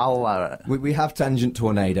 I'll allow it. We have tangent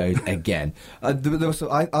tornadoes again. I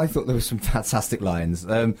thought there were some fantastic lines.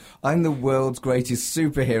 I'm the world's greatest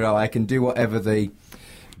superhero. I can do whatever the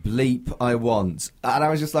bleep I want. And I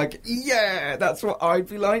was just like, yeah, that's what I'd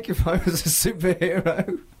be like if I was a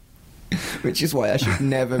superhero. Which is why I should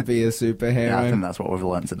never be a superhero. Yeah, I think that's what we've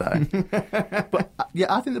learned today. But yeah,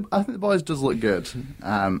 I think the Boys does look good.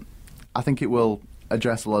 I think it will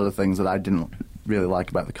address a lot of things that I didn't really like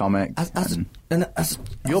about the comic.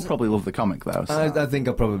 You'll probably love the comic though. So. I think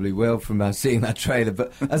I probably will from seeing that trailer.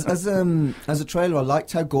 But as a trailer, I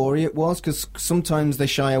liked how gory it was because sometimes they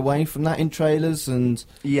shy away from that in trailers, and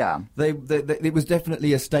yeah, it was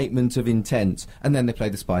definitely a statement of intent. And then they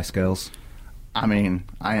played the Spice Girls. I mean,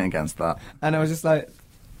 I ain't against that. And I was just like,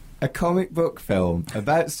 a comic book film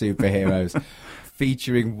about superheroes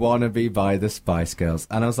featuring Wannabe by the Spice Girls.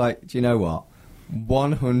 And I was like, do you know what?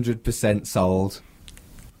 100% sold.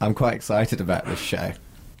 I'm quite excited about this show.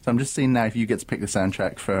 So I'm just seeing now if you get to pick the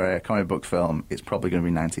soundtrack for a comic book film, it's probably going to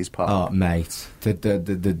be 90s pop. Oh, mate.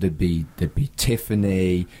 There'd be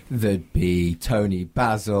Tiffany, there'd be Tony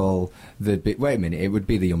Basil, wait a minute, it would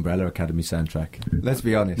be the Umbrella Academy soundtrack. Let's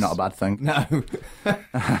be honest. Not a bad thing. No.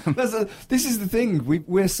 This is the thing.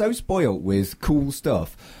 We're so spoilt with cool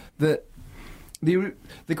stuff that the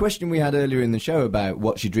question we had earlier in the show about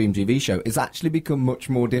what's your dream TV show has actually become much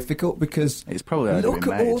more difficult because it's probably look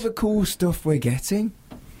at all the cool stuff we're getting.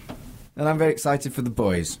 And I'm very excited for The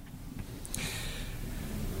Boys.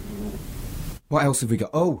 What else have we got?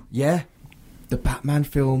 Oh, yeah. The Batman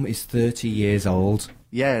film is 30 years old.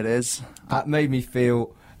 Yeah, it is. That made me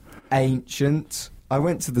feel ancient. I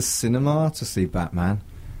went to the cinema to see Batman.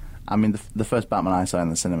 I mean, the first Batman I saw in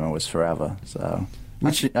the cinema was Forever, so...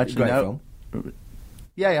 Actually, great film.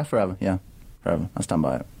 Yeah, Forever, yeah. Forever. I stand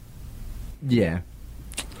by it. Yeah.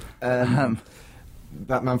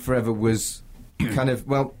 Batman Forever was kind of...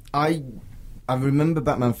 Well, I remember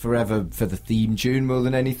Batman Forever for the theme tune more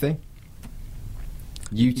than anything.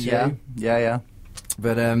 You too? Yeah.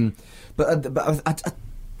 But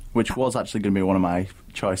which was actually going to be one of my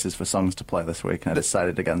choices for songs to play this week, and I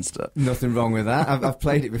decided against it. Nothing wrong with that. I've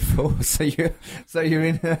played it before, so you're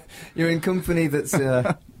in company that's.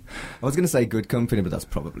 I was going to say good company, but that's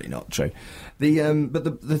probably not true.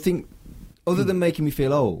 The thing, other than making me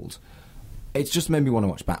feel old, it's just made me want to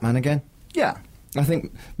watch Batman again. Yeah. I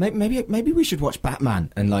think maybe we should watch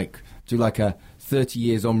Batman and do like a 30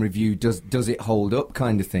 years on review. Does it hold up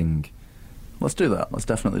kind of thing? Let's do that. Let's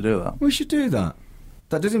definitely do that. We should do that.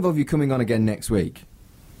 That does involve you coming on again next week.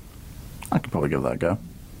 I could probably give that a go.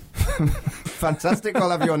 Fantastic. I'll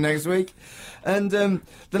have you on next week. And the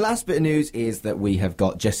last bit of news is that we have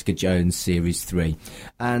got Jessica Jones Series 3.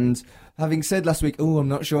 And having said last week, I'm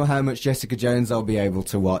not sure how much Jessica Jones I'll be able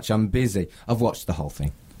to watch. I'm busy. I've watched the whole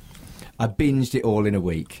thing. I binged it all in a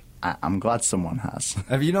week. I'm glad someone has.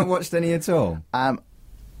 Have you not watched any at all?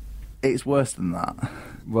 It's worse than that.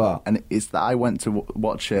 What? And it's that I went to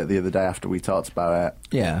watch it the other day after we talked about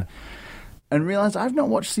it. Yeah. And realised I've not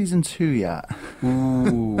watched season 2 yet.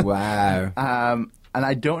 Ooh, wow. And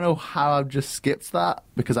I don't know how I've just skipped that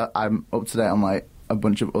because I'm up to date on like a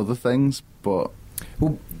bunch of other things. But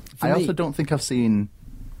I also don't think I've seen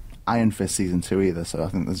Iron Fist season 2 either. So I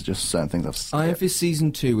think there's just certain things I've skipped. Iron Fist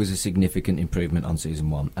season 2 was a significant improvement on season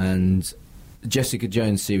 1, and Jessica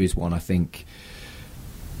Jones series 1, I think.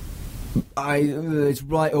 It's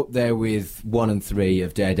right up there with 1 and 3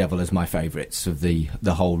 of Daredevil as my favourites of the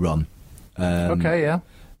whole run. Okay, yeah.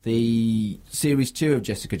 The series 2 of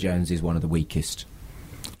Jessica Jones is one of the weakest.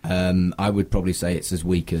 I would probably say it's as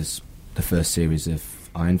weak as the first series of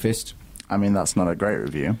Iron Fist. I mean, that's not a great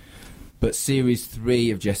review. But series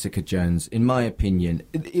 3 of Jessica Jones, in my opinion,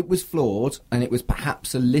 it was flawed and it was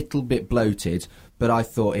perhaps a little bit bloated, but I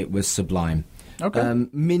thought it was sublime. Okay.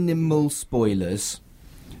 Minimal spoilers.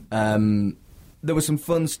 There was some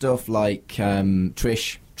fun stuff like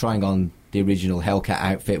Trish trying on the original Hellcat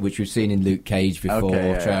outfit, which we've seen in Luke Cage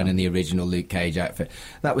before, trying on the original Luke Cage outfit.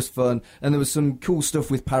 That was fun. And there was some cool stuff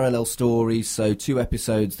with parallel stories, so 2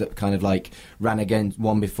 episodes that kind of like ran again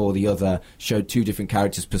one before the other, showed 2 different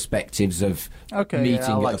characters' perspectives of meeting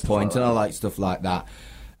at a point, and I like stuff like that.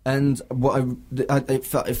 And it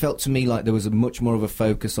felt to me like there was a much more of a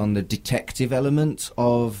focus on the detective element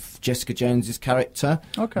of Jessica Jones's character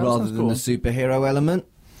rather than the superhero element,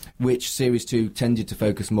 which Series 2 tended to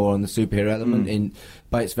focus more on the superhero element.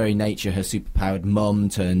 By its very nature, her superpowered mum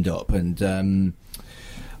turned up, and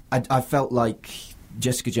I felt like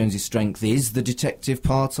Jessica Jones's strength is the detective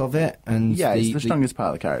part of it. And it's the strongest part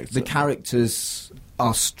of the character. The characters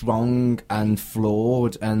are strong and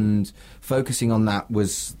flawed, and focusing on that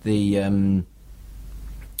was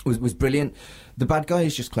was brilliant. The bad guy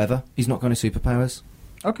is just clever. He's not got any superpowers.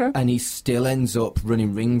 Okay. And he still ends up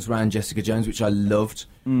running rings around Jessica Jones, which I loved.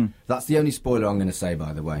 That's the only spoiler I'm going to say,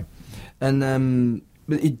 by the way. And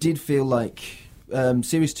but it did feel like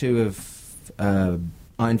Series 2 of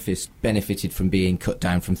Iron Fist benefited from being cut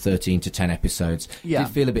down from 13 to 10 episodes. Yeah. It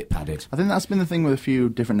did feel a bit padded. I think that's been the thing with a few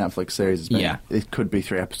different Netflix series. It could be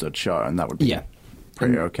 3 episodes short, and that would be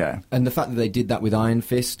pretty okay. And the fact that they did that with Iron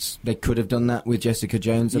Fist, they could have done that with Jessica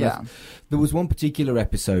Jones. And there was one particular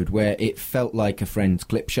episode where it felt like a Friends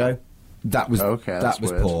clip show. That was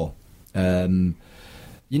weird. poor. You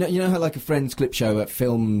know how like a Friends clip show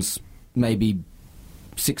films maybe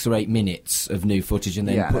 6 or 8 minutes of new footage and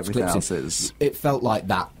then puts clips in. It felt like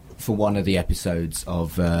that for one of the episodes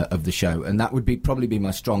of the show, and that would probably be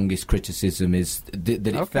my strongest criticism, is that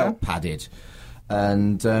it felt padded.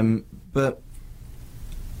 And but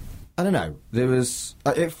I don't know.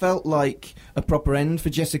 It felt like a proper end for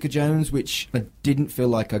Jessica Jones, which I didn't feel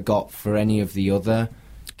like I got for any of the other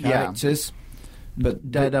characters.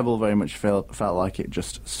 But Daredevil very much felt like it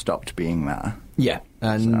just stopped being there. Yeah,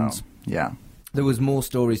 and so, there was more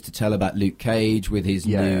stories to tell about Luke Cage with his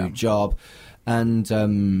new job, and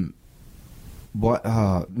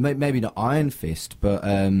maybe not Iron Fist, but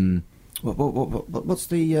what's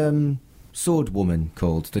the sword woman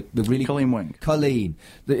called? The really Colleen Wing. Colleen.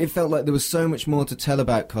 It felt like there was so much more to tell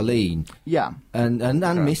about Colleen. Yeah, and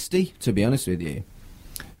Misty. To be honest with you,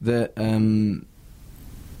 that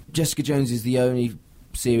Jessica Jones is the only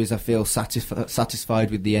series I feel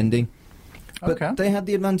satisfied with the ending. But they had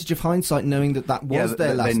the advantage of hindsight, knowing that was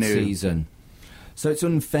their last season. So it's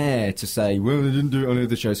unfair to say, well, they didn't do it on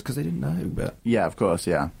other shows, because they didn't know. But yeah, of course,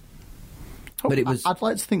 yeah. But it was. I'd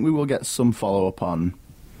like to think we will get some follow-up on.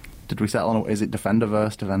 Did we settle on? Is it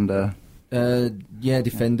Defenderverse? Defender?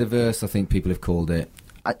 Defenderverse. I think people have called it.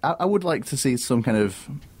 I would like to see some kind of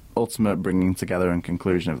ultimate bringing together and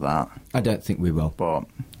conclusion of that. I don't think we will. But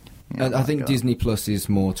I think Disney Plus is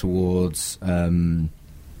more towards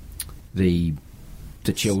the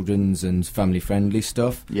children's and family-friendly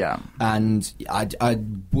stuff. Yeah. And I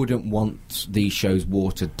wouldn't want these shows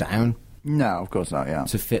watered down. No, of course not, yeah.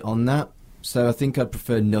 To fit on that. So I think I'd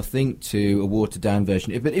prefer nothing to a watered-down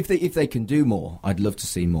version. But if they can do more, I'd love to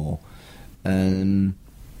see more. And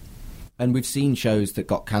and we've seen shows that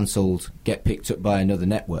got cancelled get picked up by another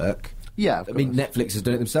network. Yeah, of I mean, course. Netflix has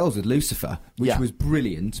done it themselves with Lucifer, which Yeah. was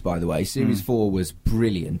brilliant, by the way. Series 4 was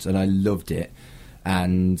brilliant, and I loved it.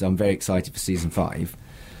 And I'm very excited for Season 5.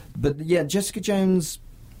 But, yeah, Jessica Jones...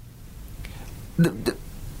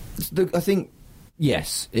 I think,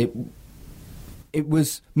 yes, it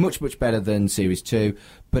was much, much better than Series 2,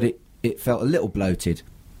 but it felt a little bloated,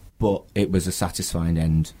 but it was a satisfying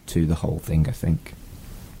end to the whole thing, I think.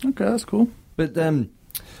 Okay, that's cool. But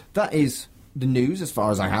that is the news as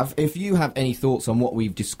far as I have. If you have any thoughts on what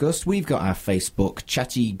we've discussed, we've got our Facebook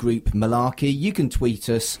chatty group Malarkey. You can tweet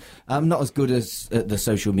us. I'm not as good as the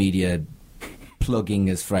social media plugging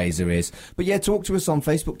as Fraser is. But yeah, talk to us on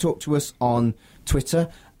Facebook, talk to us on Twitter,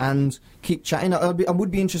 and keep chatting. I would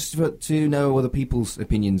be interested to know other people's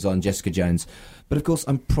opinions on Jessica Jones. But of course,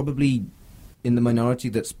 I'm probably in the minority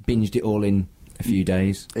that's binged it all in a few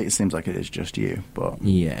days. It seems like it is just you, but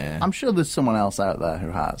Yeah. I'm sure there's someone else out there who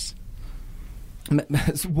has.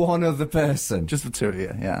 It's one other person. Just the two of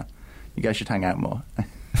you, yeah. You guys should hang out more.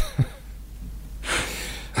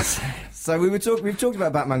 So we've talked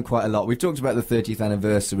about Batman quite a lot. We've talked about the 30th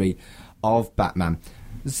anniversary of Batman.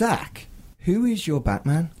 Zach, who is your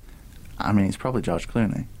Batman? I mean, it's probably George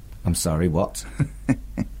Clooney. I'm sorry, what?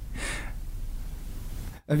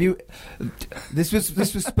 Have you? This was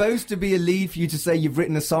supposed to be a lead for you to say you've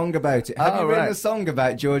written a song about it. Have Oh, you written right. a song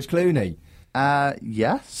about George Clooney?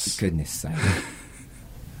 Yes. Goodness sake.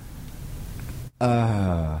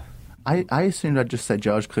 I assumed I'd just say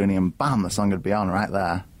George Clooney and bam, the song would be on right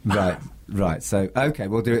there. Right. So, okay,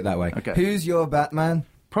 we'll do it that way. Okay. Who's your Batman?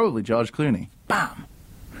 Probably George Clooney. Bam!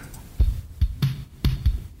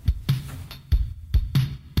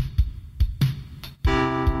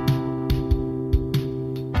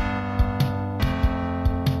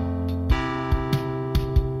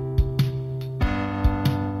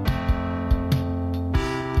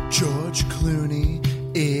 George Clooney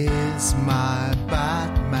is my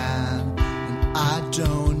Batman, and I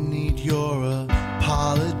don't need your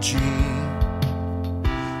apology.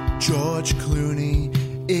 George Clooney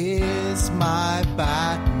is my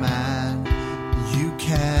Batman. You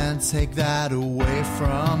can't take that away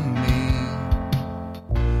from me.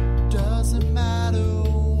 Doesn't matter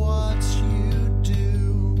what you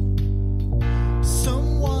do,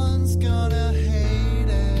 someone's gonna hate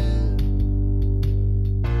it.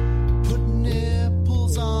 Put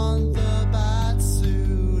nipples on the bat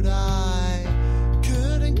suit. I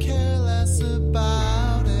couldn't care less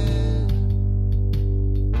about it.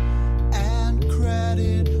 And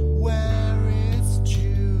credit where it's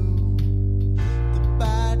due. The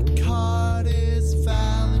bat card is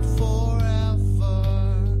valid for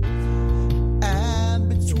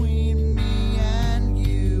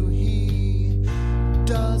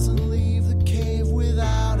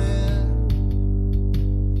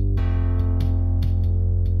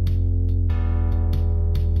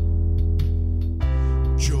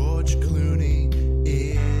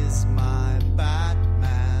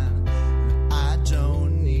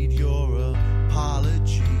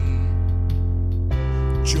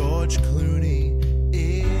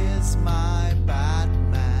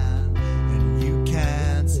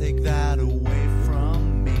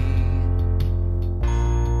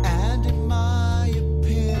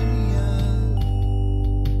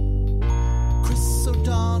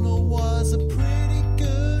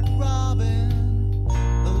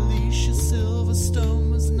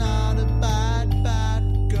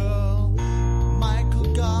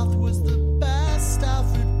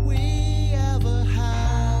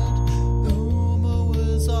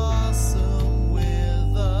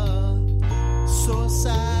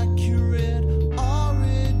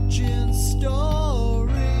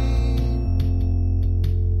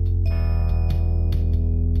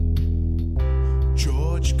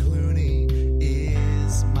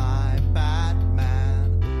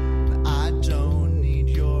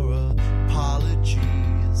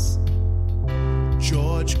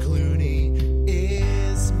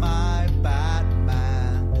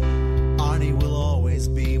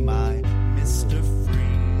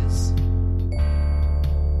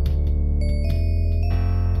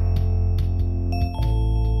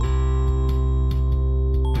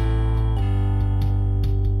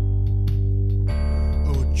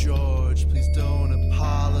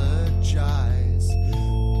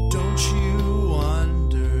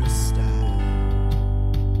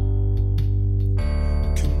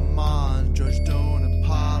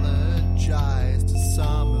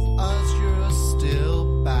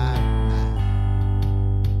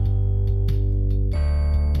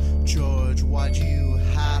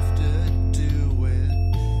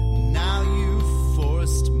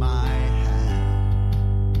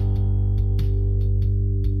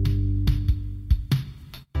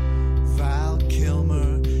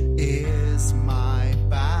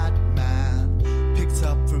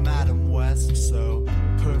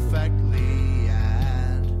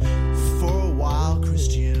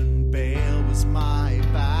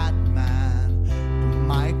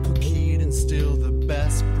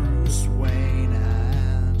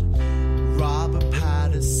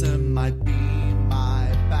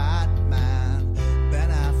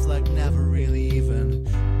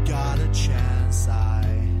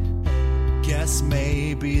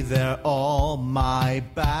They're all my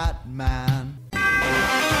Batman.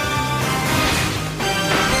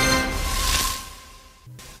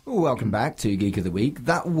 Welcome back to Geek of the Week.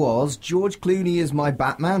 That was George Clooney as My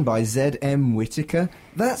Batman by Z.M. Whittaker.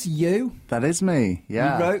 That's you. That is me,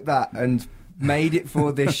 yeah. You wrote that and made it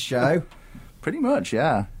for this show. Pretty much,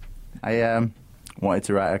 yeah. I wanted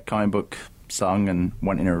to write a comic book song and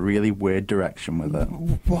went in a really weird direction with it.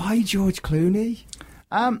 Why George Clooney?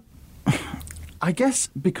 I guess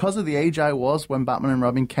because of the age I was when Batman and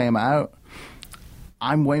Robin came out,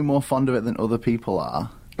 I'm way more fond of it than other people are.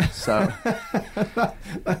 So,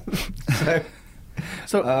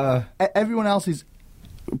 everyone else is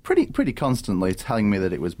pretty constantly telling me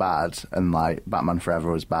that it was bad and like Batman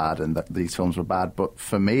Forever was bad and that these films were bad. But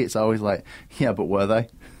for me, it's always like, yeah, but were they?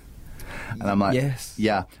 And I'm like, yes,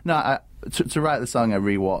 yeah. No, to write the song, I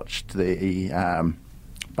rewatched the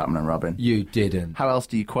Batman and Robin. You didn't. How else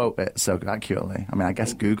do you quote it so accurately? I mean, I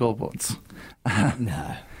guess Google, but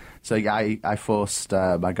no. So yeah, I forced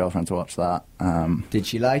my girlfriend to watch that. Did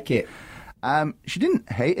she like it? She didn't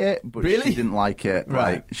hate it, but Really? she didn't like it.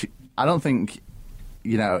 Right. Like, I don't think,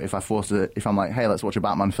 if I forced her, if I'm like, hey, let's watch a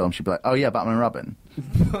Batman film, she'd be like, oh yeah, Batman and Robin.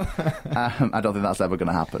 I don't think that's ever going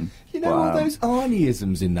to happen. All those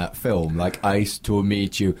Arnieisms in that film, like ice to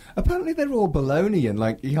meet you, apparently they're all baloney and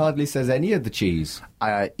like he hardly says any of the cheese.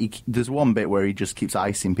 There's one bit where he just keeps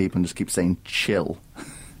icing people and just keeps saying chill.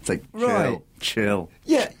 It's like, chill.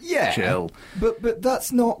 Yeah. Chill. But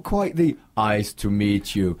that's not quite the ice to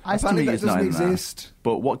meet you. Ice to Apparently meet that you's not doesn't in there. exist.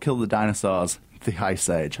 But what killed the dinosaurs? The Ice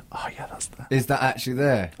Age. Oh yeah, that's there. Is that actually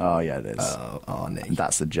there? Oh yeah, it is. Oh, Arnie.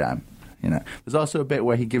 That's a gem. There's also a bit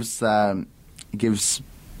where he gives Batman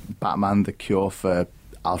the cure for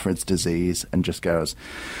Alfred's disease and just goes,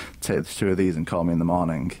 take the two of these and call me in the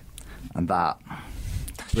morning. And that's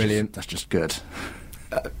brilliant. That's just good.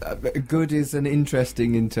 Good is an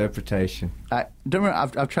interesting interpretation. Don't worry,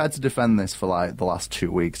 I've tried to defend this for like the last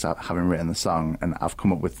 2 weeks, having written the song, and I've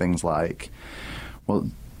come up with things like, well,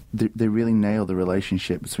 they really nail the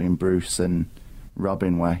relationship between Bruce and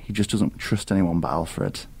Robin, where he just doesn't trust anyone but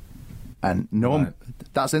Alfred. And no one,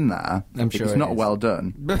 that's in there. I'm sure it's not well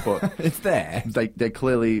done, but it's there. They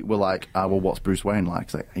clearly were like, well, what's Bruce Wayne like?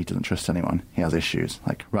 It's like, he doesn't trust anyone. He has issues.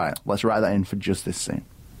 Like, right, let's write that in for just this scene.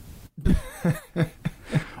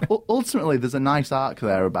 Ultimately, there's a nice arc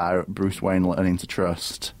there about Bruce Wayne learning to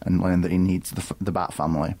trust and learning that he needs the Bat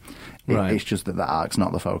family. Right. It's just that arc's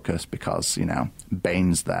not the focus because,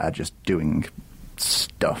 Bane's there just doing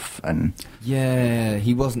stuff. And yeah,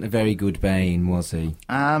 he wasn't a very good Bane, was he?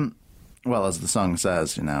 Well, as the song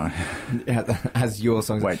says, As your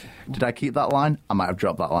song says. Wait, did I keep that line? I might have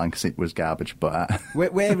dropped that line because it was garbage, but...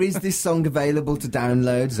 Where is this song available to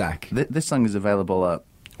download, Zach? This song is available at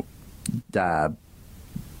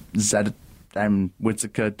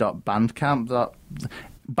zmwhitaker.bandcamp.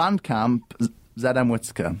 Bandcamp, ZM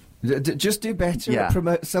Whittaker. Just do better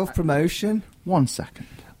at self-promotion. 1 second.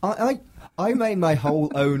 I made my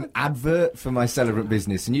whole own advert for my Celebrant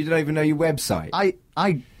business, and you don't even know your website. I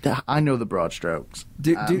know the broad strokes.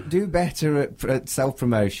 Do better at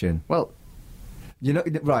self-promotion. Well, you're not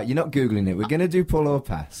right. You're not googling it. We're going to do pull or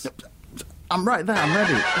pass. I'm right there. I'm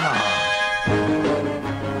ready. Pass.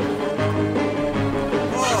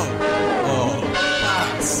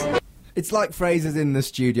 It's like Fraser's in the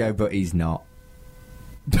studio, but he's not.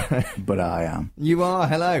 But I am. You are.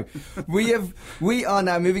 Hello. We are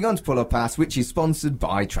now moving on to Pull or Pass, which is sponsored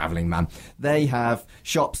by Travelling Man. They have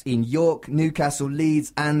shops in York, Newcastle,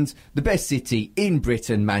 Leeds, and the best city in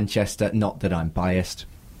Britain, Manchester. Not that I'm biased.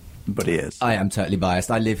 But he is. I am totally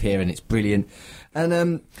biased. I live here and it's brilliant.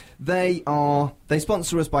 And they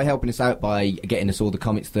sponsor us by helping us out by getting us all the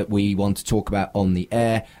comics that we want to talk about on the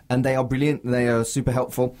air. And they are brilliant. They are super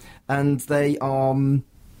helpful. And they want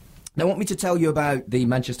me to tell you about the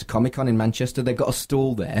Manchester Comic Con in Manchester. They've got a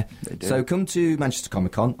stall there. They do. So come to Manchester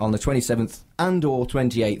Comic Con on the 27th and or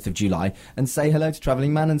 28th of July and say hello to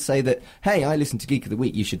Travelling Man and say that, hey, I listen to Geek of the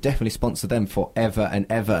Week. You should definitely sponsor them forever and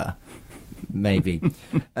ever. Maybe.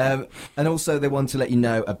 And also they want to let you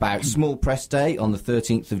know about Small Press Day on the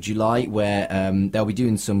 13th of July, where they'll be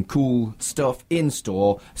doing some cool stuff in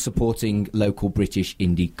store supporting local British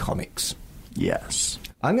indie comics. Yes.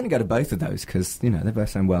 I'm going to go to both of those because, they both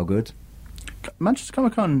sound well good. Manchester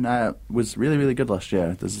Comic Con was really, really good last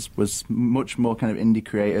year. There was much more kind of indie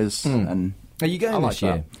creators. And Are you going this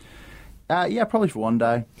year? Yeah, probably for one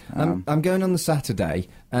day. I'm going on the Saturday,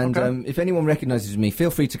 and Okay. if anyone recognises me,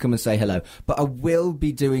 feel free to come and say hello. But I will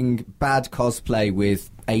be doing bad cosplay with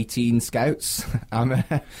 18 scouts.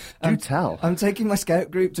 Do tell. I'm taking my scout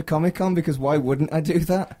group to Comic-Con because why wouldn't I do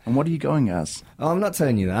that? And what are you going as? Oh, I'm not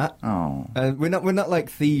telling you that. Oh. We're not like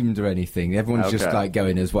themed or anything. Everyone's just Okay. like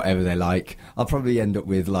going as whatever they like. I'll probably end up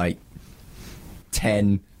with like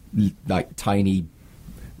 10 like tiny.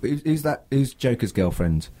 Who's that? Who's Joker's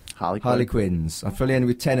girlfriend? Harley Quinn. Harley Quinn's. I'll probably end up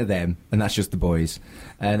with 10 of them, and that's just the boys.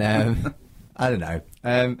 And I don't know.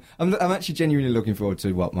 I'm actually genuinely looking forward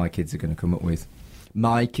to what my kids are going to come up with.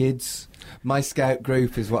 My kids, my scout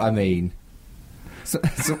group is what I mean.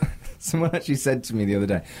 Someone actually said to me the other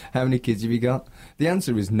day, "How many kids have you got?" The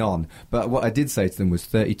answer is none. But what I did say to them was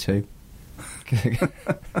 32. But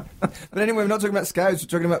anyway, we're not talking about scouts. We're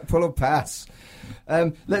talking about Pull or Pass.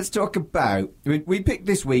 Let's talk about. We picked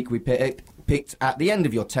this week. We picked at the end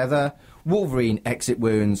of your tether, Wolverine, Exit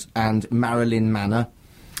Wounds, and Marilyn Manor.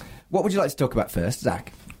 What would you like to talk about first,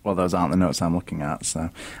 Zach? Well, those aren't the notes I'm looking at, so...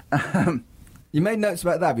 You made notes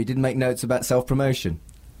about that, but you didn't make notes about self-promotion.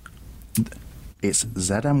 It's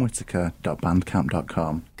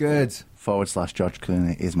zmwhitaker.bandcamp.com Good. / George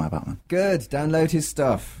Clooney is my Batman. Good. Download his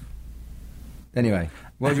stuff. Anyway,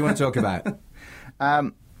 what do you want to talk about? I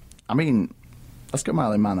mean, let's go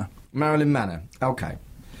Marilyn Manor. Marilyn Manor. Okay.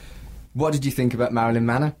 What did you think about Marilyn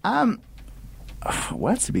Manor?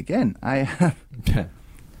 Where to begin?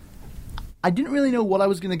 I didn't really know what I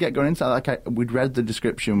was going to get going into. We'd read the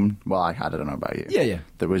description. Well, I don't know about you. Yeah.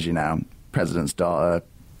 There was, president's daughter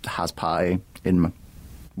has party in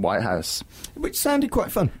White House. Which sounded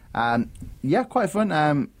quite fun. Yeah, quite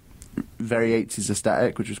fun. Very 80s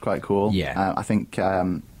aesthetic, which was quite cool. Yeah. I think,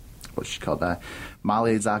 what's she called there?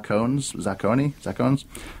 Marley Zarcone's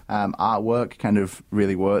artwork kind of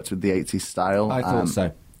really worked with the 80s style. I thought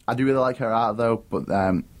so. I do really like her art, though, but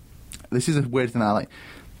this is a weird thing I like.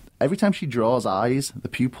 Every time she draws eyes, the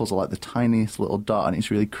pupils are like the tiniest little dot, and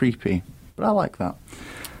it's really creepy. But I like that.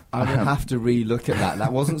 I will have to re-look at that.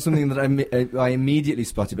 That wasn't something that I immediately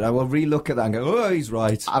spotted, but I will re-look at that and go, oh, he's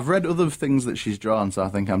right. I've read other things that she's drawn, so I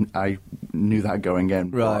think I knew that going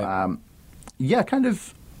in. Right. But, yeah, kind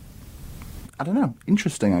of, I don't know,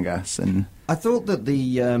 interesting, I guess. And I thought that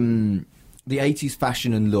the 80s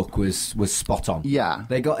fashion and look was spot on. Yeah.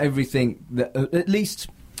 They got everything that, at least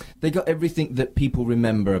they got everything that people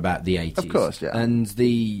remember about the 80s. Of course, yeah. And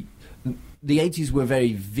the 80s were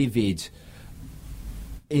very vivid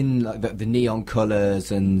in like the neon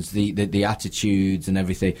colours and the attitudes and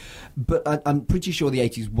everything. But I'm pretty sure the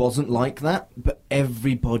 80s wasn't like that, but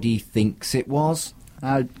everybody thinks it was.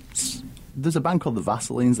 There's a band called The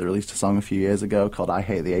Vaselines that released a song a few years ago called I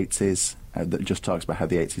Hate the 80s that just talks about how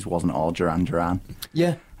the 80s wasn't all Duran Duran.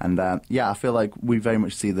 Yeah. And yeah, I feel like we very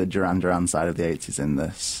much see the Duran Duran side of the 80s in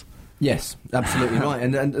this. Yes, absolutely right.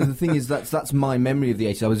 And the thing is, that's my memory of the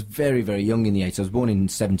 80s. I was very, very young in the 80s. I was born in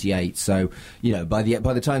 78, so by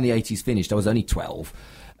the time the 80s finished, I was only 12.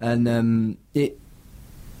 And hey?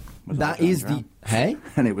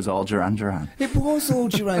 And it was all Duran Duran. It was all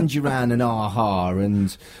Duran Duran and Aha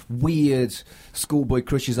and weird schoolboy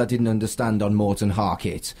crushes I didn't understand on Morton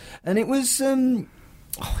Harkett. And it was that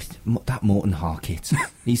Morton Harkett.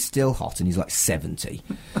 He's still hot and he's like 70.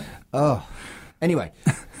 Oh, anyway.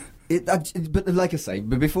 But like I say,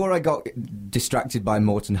 before I got distracted by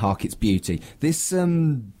Morton Harkett's beauty, this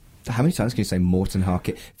how many times can you say Morton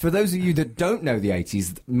Harkett? For those of you that don't know the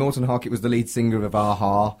 80s, Morton Harkett was the lead singer of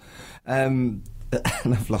Aha, and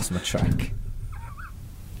I've lost my track,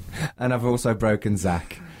 and I've also broken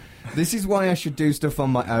Zach. This is why I should do stuff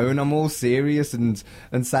on my own. I'm all serious and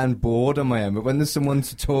sound bored on my own, but when there's someone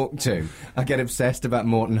to talk to, I get obsessed about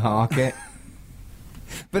Morton Harkett.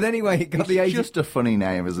 But anyway, it got the 80s. It's just a funny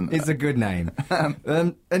name, isn't it? It's a good name.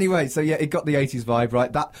 Anyway, so yeah, it got the 80s vibe,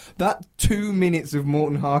 right? That 2 minutes of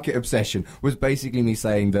Morton Harkett obsession was basically me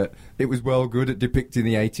saying that it was well good at depicting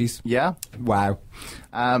the 80s. Yeah. Wow.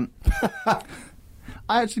 I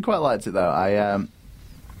actually quite liked it, though. I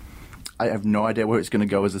have no idea where it's going to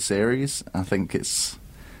go as a series. I think it's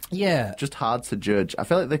just hard to judge. I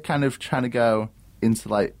feel like they're kind of trying to go into,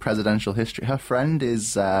 like, presidential history. Her friend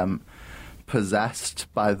is possessed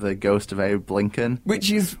by the ghost of Abe Lincoln,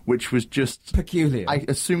 which was just peculiar. I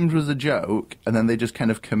assumed was a joke, and then they just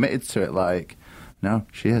kind of committed to it. Like, no,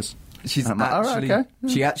 she is. She's actually, like, all right, okay.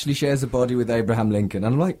 She actually shares a body with Abraham Lincoln,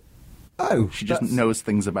 and I'm like, oh, she just knows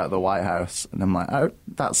things about the White House, and I'm like, oh,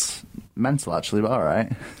 that's mental, actually, but all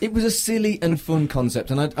right. It was a silly and fun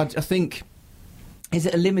concept, and I think. Is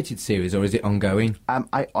it a limited series or is it ongoing?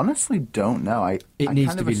 I honestly don't know. It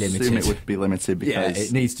needs to be limited. I assume it would be limited because... Yeah,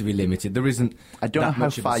 it needs to be limited. There isn't... I don't know how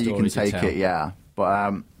far you can take it, yeah.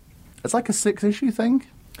 But it's like a 6-issue thing?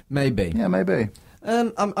 Maybe. Yeah, maybe.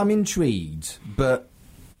 I'm intrigued, but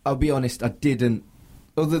I'll be honest, I didn't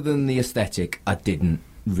other than the aesthetic, I didn't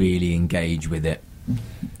really engage with it.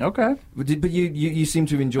 Okay. But you seem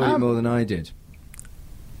to have enjoyed it more than I did.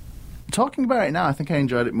 Talking about it now, I think I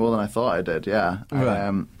enjoyed it more than I thought I did, yeah.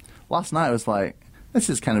 Right. Last night I was like, this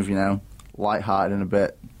is kind of, lighthearted and a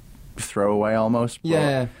bit throwaway almost. But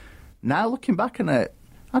Yeah. now looking back on it,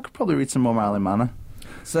 I could probably read some more Marilyn Manor.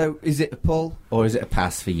 So, is it a pull or is it a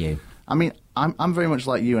pass for you? I mean, I'm very much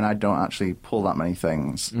like you, and I don't actually pull that many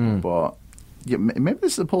things. But yeah, maybe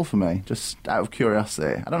this is a pull for me, just out of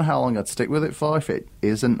curiosity. I don't know how long I'd stick with it for if it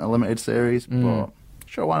isn't a limited series, but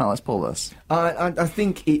sure, why not? Let's pull this. I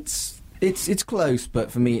think it's close,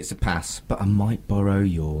 but for me it's a pass. But I might borrow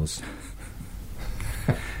yours.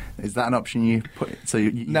 Is that an option you put? So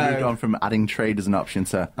you've gone from adding trade as an option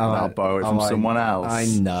to I'll borrow it from someone else. I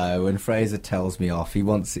know, and Fraser tells me off. He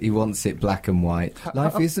wants it black and white.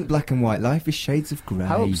 Life isn't black and white. Life is shades of grey.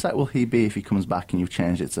 How upset will he be if he comes back and you've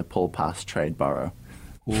changed it to pull, pass, trade, borrow?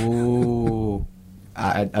 Ooh,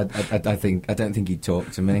 I don't think he'd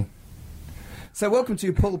talk to me. So welcome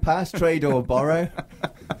to Pull, Pass, Trade or Borrow.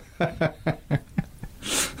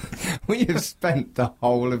 We have spent the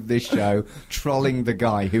whole of this show trolling the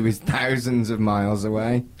guy who is thousands of miles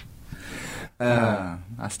away. I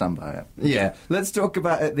stand by it. Yeah, let's talk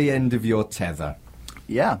about At the End of Your Tether.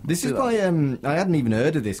 Yeah. This is by, I hadn't even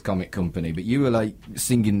heard of this comic company, but you were like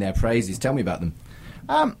singing their praises. Tell me about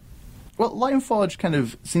them. Well, Lion Forge kind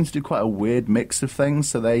of seems to do quite a weird mix of things.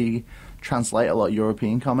 So they translate a lot of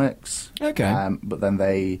European comics. Okay. But then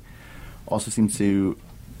they also seem to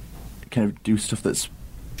kind of do stuff that's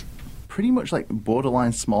pretty much like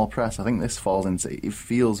borderline small press. I think this falls into, it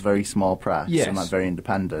feels very small press and like very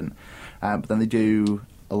independent. But then they do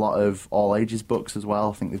a lot of all ages books as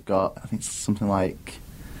well. I think it's something like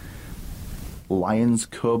Lion's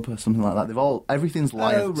Cub or something like that. Everything's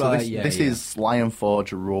Lion. Oh, right, so this is Lion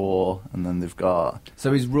Forge Raw, and then they've got.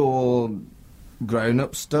 So is Raw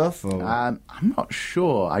grown-up stuff? Or? I'm not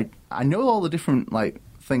sure. I know all the different like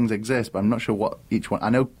things exist, but I'm not sure what each one. I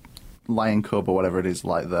know Lion Cub or whatever it is,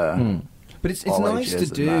 like the. But it's nice to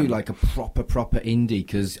do like a proper indie,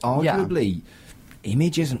 because arguably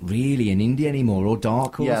Image isn't really an indie anymore, or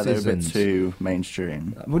Dark Horse they're isn't. a bit too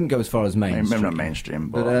mainstream. I wouldn't go as far as mainstream. Maybe not mainstream,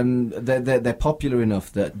 but they're popular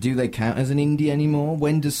enough that do they count as an indie anymore?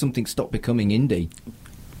 When does something stop becoming indie?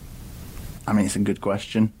 I mean, it's a good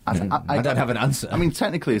question. I don't have an answer. I mean,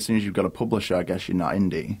 technically, as soon as you've got a publisher, I guess you're not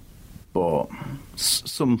indie. But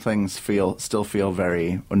some things still feel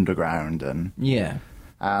very underground, and yeah.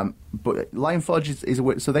 But Lion Forge is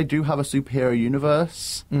a so they do have a superhero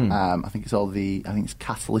universe. I think it's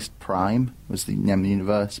Catalyst Prime was the name of the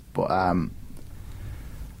universe. But I've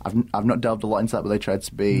not delved a lot into that. But they tried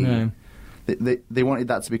to be. No. They wanted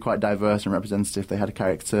that to be quite diverse and representative. They had a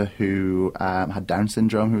character who had Down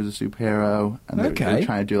syndrome, who was a superhero, and they were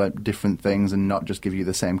trying to do like different things and not just give you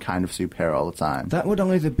the same kind of superhero all the time. That would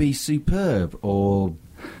either be superb or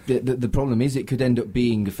the problem is it could end up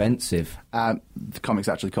being offensive. The comic's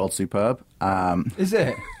actually called Superb. Is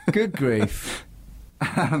it? Good grief!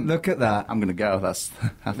 Look at that. I'm going to go. I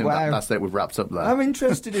think that's it. We've wrapped up there. I'm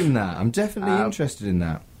interested in that. I'm definitely interested in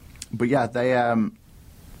that. But yeah,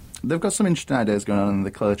 they've got some interesting ideas going on, and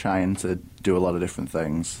they're clearly trying to do a lot of different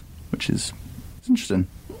things, which is interesting.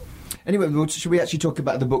 Anyway, should we actually talk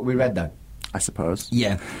about the book we read, though? I suppose.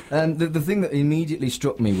 Yeah. The thing that immediately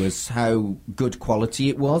struck me was how good quality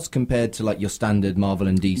it was compared to, like, your standard Marvel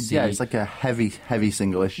and DC. Yeah, it's like a heavy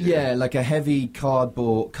single issue. Yeah, like a heavy card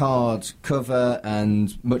cover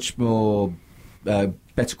and much more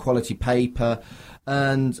better quality paper.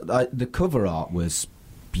 And the cover art was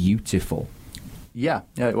beautiful. Yeah,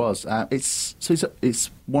 it was. It's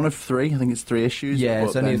one of three. I think it's 3 issues. Yeah,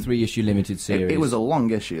 it's only a 3-issue limited series. It was a long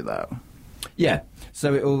issue, though. Yeah,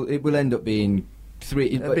 so it will end up being 3.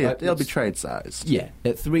 It'll be trade size. Yeah,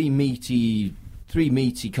 at 3 meaty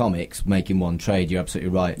comics making one trade. You're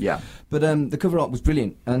absolutely right. Yeah, but the cover art was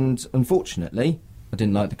brilliant, and unfortunately, I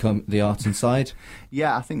didn't like the art inside.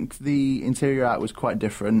 Yeah, I think the interior art was quite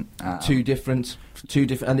different. Too different,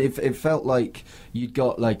 and it felt like you'd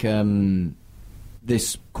got like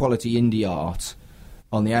this quality indie art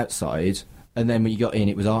on the outside, and then when you got in,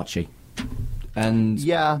 it was Archie. And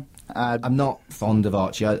yeah, I'm not fond of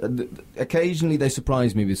Archie. Occasionally, they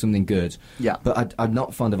surprise me with something good. Yeah, but I'm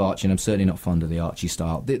not fond of Archie, and I'm certainly not fond of the Archie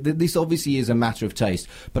style. This obviously is a matter of taste,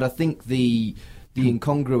 but I think the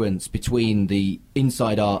incongruence between the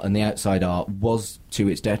inside art and the outside art was to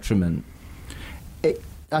its detriment.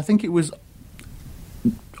 I think it was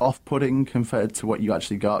off-putting compared to what you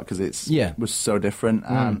actually got, because it was so different.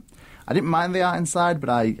 I didn't mind the art inside, but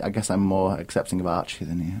I guess I'm more accepting of Archie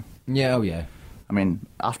than you. Yeah, oh yeah. I mean,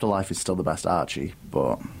 Afterlife is still the best Archie,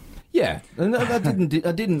 but Yeah, and I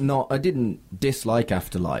didn't dislike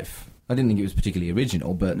Afterlife. I didn't think it was particularly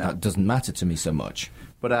original, but that doesn't matter to me so much.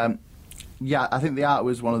 But yeah, I think the art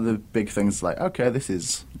was one of the big things. Like, okay, this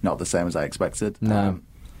is not the same as I expected. No.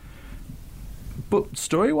 But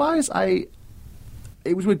story-wise, it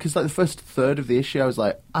was weird because like the first third of the issue, I was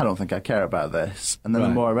like, I don't think I care about this. And then Right.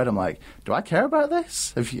 the more I read, I'm like, do I care about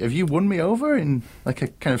this? Have you won me over in like a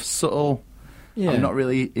kind of subtle, Yeah. I'm not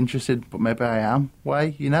really interested, but maybe I am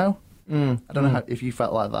way, you know? I don't know if you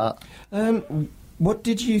felt like that. What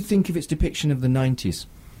did you think of its depiction of the 90s?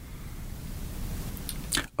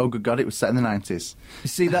 Oh, good God, it was set in the 90s.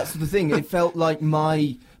 See, that's the thing. It felt like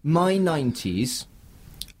my 90s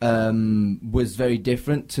was very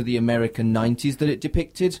different to the American 90s that it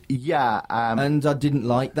depicted. Yeah, And I didn't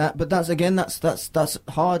like that, but that's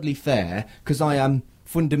hardly fair because I am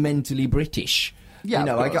fundamentally British. Yeah, you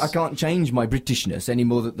know, of I course. can't change my Britishness any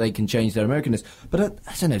more than they can change their Americanness. But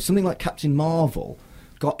I don't know, something like Captain Marvel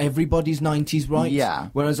got everybody's 90s right. Yeah.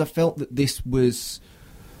 Whereas I felt that this was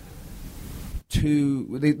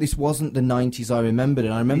this wasn't the 90s I remembered,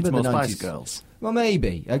 and I remember Needs the more 90s. Spice Girls. Well,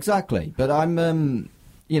 maybe, exactly. But I'm,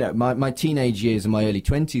 you know, my teenage years and my early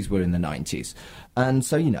 20s were in the 90s. And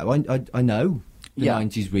so, you know, I know the Yeah.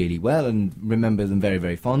 90s really well and remember them very,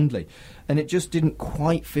 very fondly. And it just didn't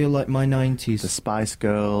quite feel like my 90s. The Spice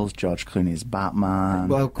Girls, George Clooney's Batman.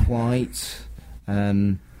 Well, quite.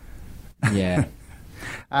 Yeah.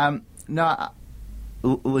 No,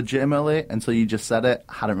 legitimately, until you just said it,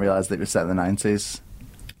 I hadn't realised that it was set in the 90s.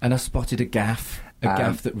 And I spotted a gaff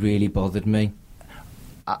that really bothered me.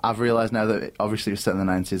 I've realised now that obviously it was set in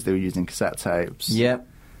the 90s, they were using cassette tapes. Yeah.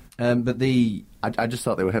 But the... I just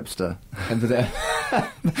thought they were hipster. And the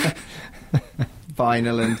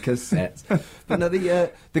vinyl and cassettes. But no,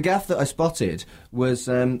 the gaff that I spotted was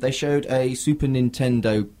they showed a Super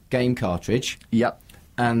Nintendo game cartridge, Yep.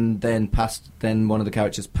 and then one of the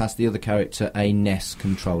characters passed the other character a NES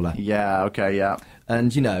controller. Yeah, okay, yeah.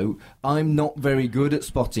 And, you know, I'm not very good at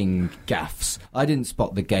spotting gaffs. I didn't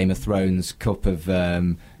spot the Game of Thrones cup of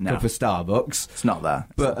Starbucks. It's not there.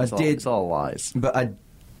 But it's I did... It's all lies. But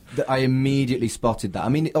I immediately spotted that. I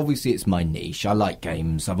mean, obviously it's my niche. I like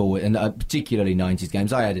games. I've always, and particularly 90s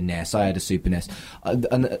games. I had a NES. I had a Super NES.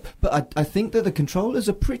 But I think that the controllers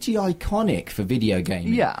are pretty iconic for video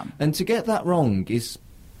gaming. Yeah. And to get that wrong it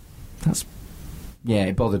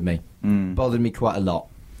bothered me. Bothered me quite a lot.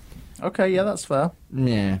 Okay, yeah, that's fair.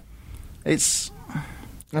 Yeah. It's...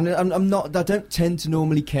 And I'm not. I don't tend to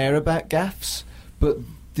normally care about gaffs, but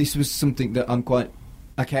this was something that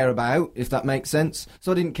I care about, if that makes sense.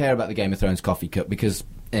 So I didn't care about the Game of Thrones coffee cup because,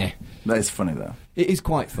 That is funny, though. it is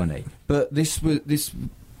quite funny. But this,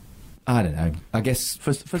 I don't know. I guess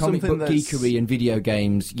For comic something book that's- geekery and video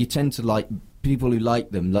games, you tend to like people who like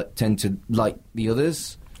them. Tend to like the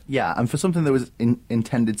others. Yeah, and for something that was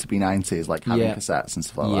intended to be 90s, like having Yeah. cassettes and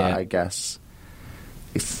stuff like Yeah. that, I guess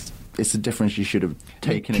it's a difference you should have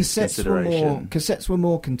taken into Cassettes consideration. Cassettes were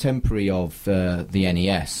more contemporary of the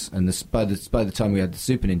NES, and by the time we had the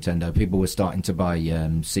Super Nintendo, people were starting to buy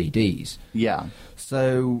CDs. Yeah.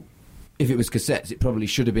 So, if it was cassettes, it probably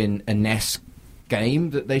should have been a NES game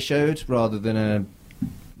that they showed rather than a.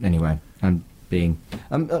 Anyway, am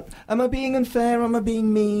I being unfair? Am I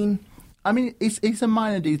being mean? I mean, it's a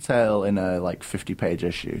minor detail in a, 50-page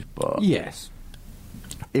issue, but Yes,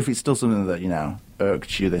 if it's still something that, you know,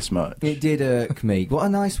 irked you this much... it did irk me. What a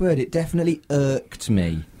nice word! It definitely irked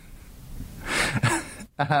me.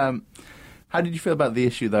 How did you feel about the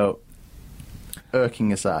issue, though,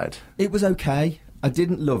 irking aside? It was okay. I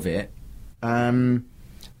didn't love it, and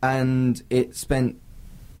it spent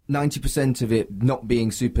 90% of it not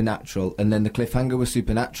being supernatural, and then the cliffhanger was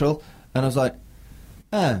supernatural, and I was like,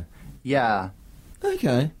 oh, Yeah.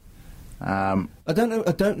 okay. I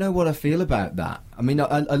don't know what I feel about that. I mean,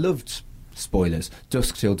 I loved spoilers,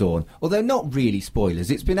 Dusk Till Dawn, although not really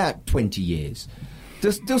spoilers. It's been out 20 years.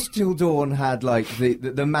 Dusk Till Dawn had like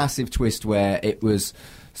the massive twist where it was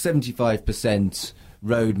 75%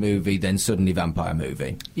 road movie, then suddenly vampire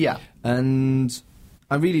movie. Yeah. And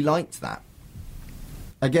I really liked that.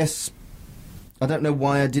 I guess I don't know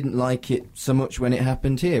why I didn't like it so much when it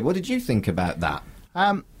happened here. What did you think about that?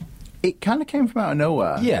 It kind of came from out of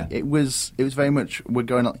nowhere. Yeah. It was very much, we're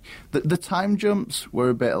going on... The time jumps were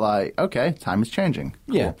a bit like, okay, time is changing.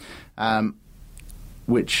 Cool. Yeah.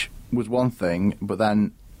 Which was one thing, but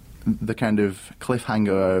then the kind of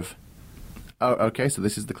cliffhanger of, oh, okay, so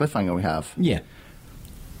this is the cliffhanger we have. Yeah.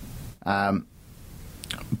 But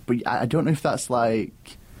I don't know if that's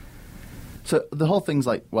like... So the whole thing's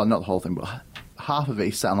like, well, not the whole thing, but half of it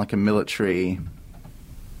is set on like a military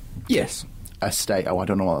Yes. estate. Oh, I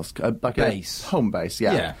don't know what else. Like Base. a home base.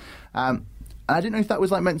 Yeah. Yeah. And I didn't know if that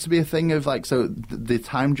was like meant to be a thing of like, so the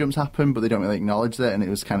time jumps happen, but they don't really acknowledge it, and it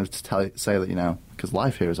was kind of to say that, you know, because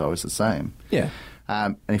life here is always the same. Yeah.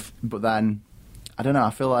 But then, I don't know,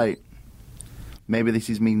 I feel like maybe this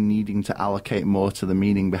is me needing to allocate more to the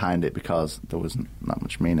meaning behind it because there wasn't that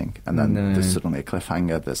much meaning. And then there's suddenly a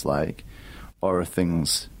cliffhanger that's like, or are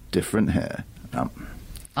things different here?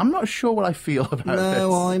 I'm not sure what I feel about this.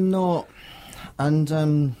 No, I'm not. And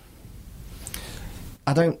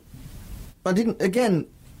I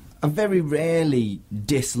very rarely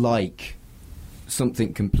dislike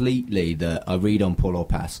something completely that I read on Pull or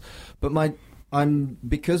Pass. But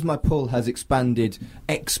because my pull has expanded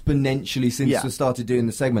exponentially since Yeah. we started doing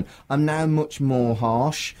the segment, I'm now much more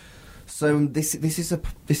harsh. So this is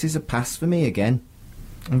a pass for me again,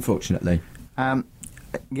 unfortunately.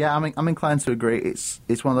 Yeah, I'm inclined to agree.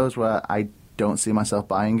 It's one of those where I don't see myself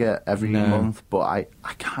buying it every month, but I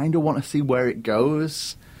kind of want to see where it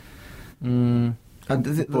goes. And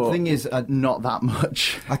the But thing is, not that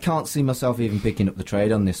much. I can't see myself even picking up the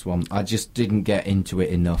trade on this one. I just didn't get into it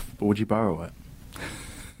enough. But would you borrow it?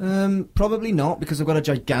 Probably not, because I've got a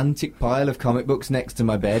gigantic pile of comic books next to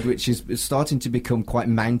my bed, which is starting to become quite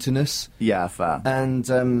mountainous. Yeah, fair.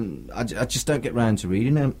 And I just don't get round to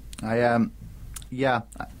reading them. I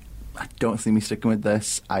don't see me sticking with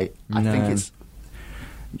this. I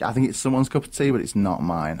think it's someone's cup of tea, but it's not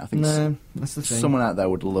mine. I think that's the thing. someone out there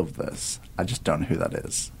would love this. I just don't know who that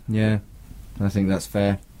is. Yeah, I think that's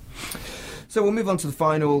fair. So we'll move on to the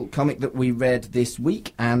final comic that we read this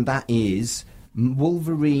week, and that is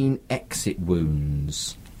Wolverine Exit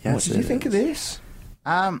Wounds. Yes, What did you think of this?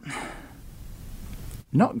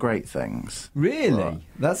 Not great things. Really? But,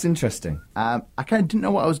 That's interesting. I kind of didn't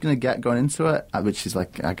know what I was going to get going into it, which is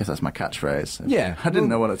like, I guess that's my catchphrase. Yeah. I didn't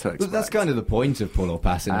know what to expect. But that's kind of the point of Pull or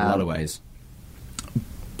Pass in a lot of ways.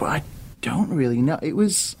 But I don't really know. It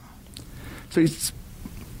was... So it's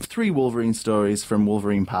 3 Wolverine stories from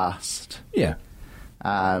Wolverine Past. Yeah.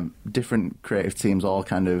 Different creative teams, all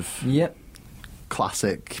kind of Yep.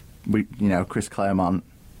 classic. Chris Claremont,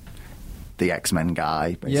 the X-Men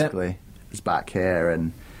guy, basically, is back here.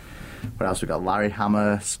 And what else? We've got Larry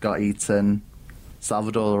Hama, Scott Eaton,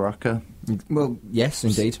 Salvador LaRocca. Well, yes,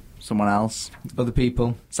 indeed. Someone else. Other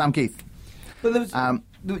people. Sam Keith. But there was,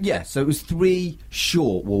 so it was 3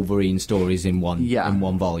 short Wolverine stories in one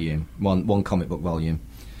volume, one comic book volume.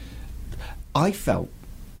 I felt,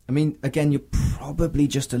 again, you're probably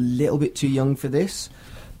just a little bit too young for this,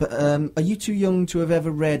 but are you too young to have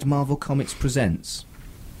ever read Marvel Comics Presents?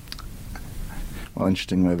 Well,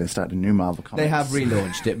 interestingly, they started a new Marvel Comics. They have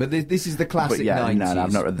relaunched it, but this is the classic but yeah, 90s. No,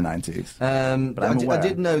 I've not read the 90s. But I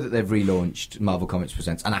did know that they've relaunched Marvel Comics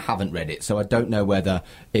Presents, and I haven't read it, so I don't know whether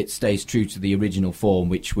it stays true to the original form,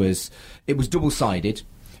 which was double-sided.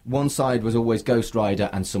 One side was always Ghost Rider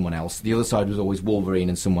and someone else. The other side was always Wolverine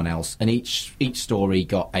and someone else. And each story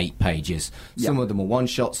got 8 pages. Some of them were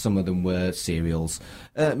one-shots, some of them were serials.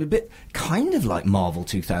 A bit kind of like Marvel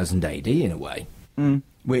 2000 AD in a way,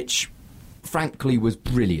 which frankly was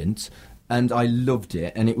brilliant, and I loved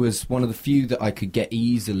it. And it was one of the few that I could get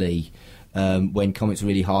easily when comics were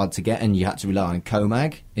really hard to get and you had to rely on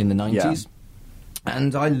Comag in the 90s. Yeah.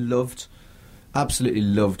 And I absolutely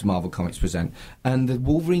loved Marvel Comics Present. And the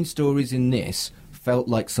Wolverine stories in this felt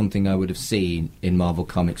like something I would have seen in Marvel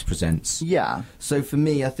Comics Presents. Yeah. So for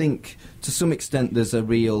me, I think to some extent there's a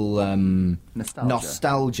real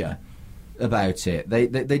nostalgia about it. They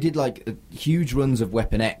did like huge runs of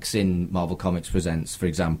Weapon X in Marvel Comics Presents, for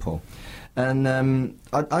example. And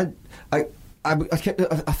I was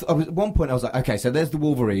at one point I was like, okay, so there's the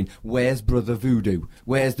Wolverine. Where's Brother Voodoo?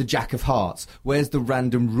 Where's the Jack of Hearts? Where's the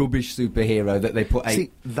random rubbish superhero that they put?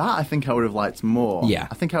 See, that I think I would have liked more. Yeah,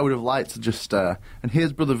 I think I would have liked to just and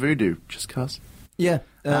here's Brother Voodoo, just 'cause. Yeah,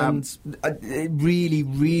 it really,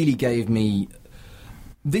 really gave me.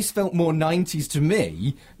 This felt more 90s to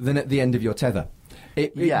me than At the End of Your Tether.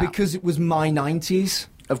 Because it was my 90s.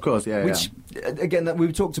 Of course, yeah. Which, again,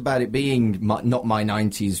 we've talked about it being not my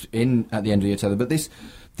 90s in At the End of Your Tether, but this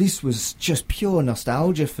was just pure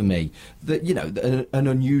nostalgia for me. That, an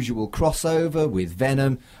unusual crossover with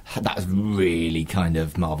Venom, that was really kind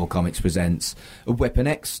of Marvel Comics Presents. A Weapon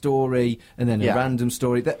X story, and then a random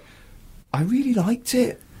story. That I really liked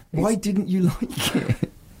it. Why didn't you like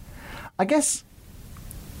it? I guess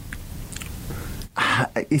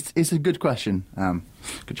it's a good question.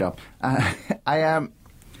 Good job. I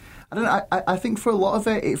don't know. I think for a lot of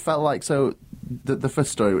it felt like the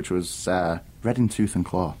first story, which was Red in Tooth and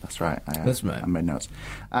Claw. That's right. That's right. I made notes.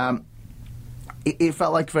 It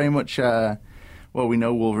felt like very much. We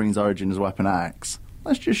know Wolverine's origin is Weapon X,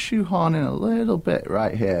 let's just shoehorn in a little bit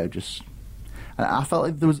right here. And I felt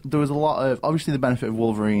like there was a lot of, obviously the benefit of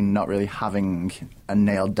Wolverine not really having a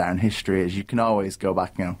nailed down history is you can always go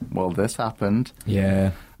back and go, well, this happened.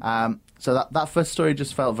 Yeah. So that first story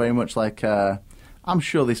just felt very much like, I'm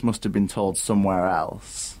sure this must have been told somewhere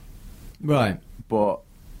else. Right. But,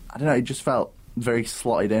 I don't know, it just felt very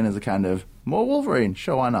slotted in as a kind of, more Wolverine,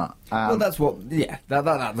 sure, why not? Well, that's what, yeah,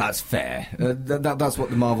 that's fair. That's what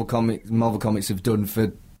the Marvel Comics have done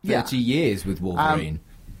for 30 years with Wolverine.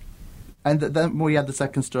 And then we had the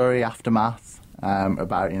second story, Aftermath,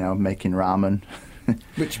 about, making ramen.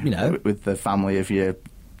 Which, with the family of your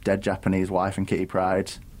dead Japanese wife and Kitty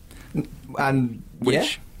Pryde. And,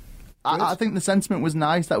 which I think the sentiment was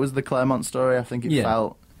nice. That was the Claremont story. I think it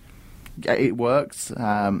felt... It worked.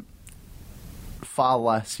 Far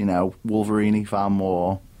less, Wolverine-y, far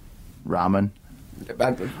more ramen.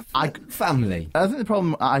 Family. I think the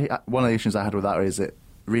problem... one of the issues I had with that is that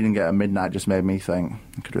reading it at midnight just made me think,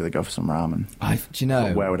 I could really go for some ramen. Do you know...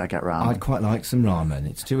 But where would I get ramen? I'd quite like some ramen.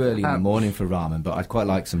 It's too early in the morning for ramen, but I'd quite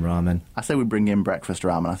like some ramen. I say we bring in breakfast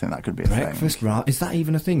ramen. I think that could be a thing. Breakfast ramen? Is that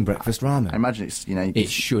even a thing, breakfast ramen? I imagine it's, It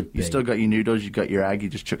should be. You still got your noodles, you've got your egg, you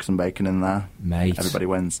just chuck some bacon in there. Mate. Everybody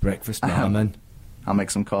wins. Breakfast ramen. I'll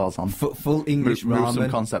make some calls on. Full English ramen. Move some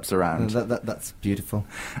concepts around. That's beautiful.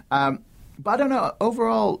 But I don't know,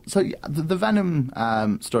 overall, so the Venom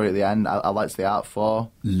story at the end, I liked the art for.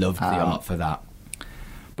 Loved the art for that.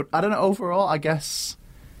 But I don't know, overall, I guess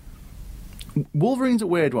Wolverine's a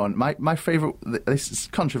weird one. My favourite, this is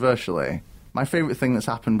controversially, my favourite thing that's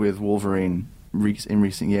happened with Wolverine in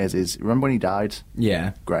recent years is, remember when he died?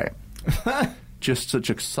 Yeah. Great. Just such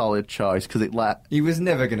a solid choice, because it let... He was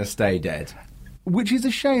never going to stay dead. Which is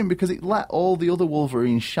a shame, because it let all the other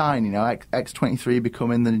Wolverines shine, X-23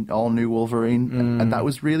 becoming the all-new Wolverine, and that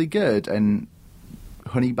was really good, and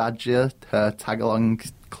Honey Badger, her tag-along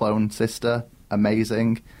clone sister,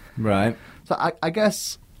 amazing. Right. So I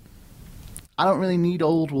guess I don't really need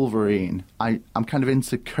old Wolverine. I'm kind of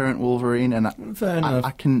into current Wolverine, and Fair enough. I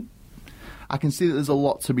can see that there's a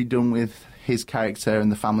lot to be done with his character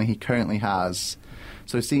and the family he currently has.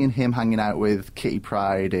 So seeing him hanging out with Kitty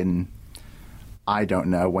Pryde in... I don't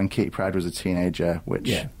know, when Kitty Pryde was a teenager,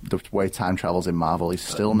 which the way time travels in Marvel is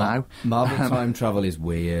still now. Marvel time travel is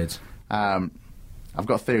weird. I've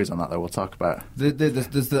got theories on that, though, we'll talk about.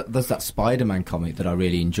 There's that Spider-Man comic that I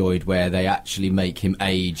really enjoyed where they actually make him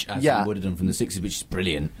age as he would have done from the 60s, which is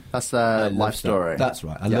brilliant. That's Life Story. That's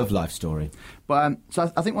right, I love Life Story. But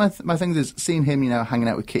so I think my thing is seeing him, hanging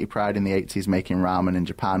out with Kitty Pryde in the 80s making ramen in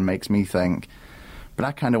Japan makes me think... But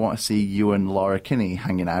I kind of want to see you and Laura Kinney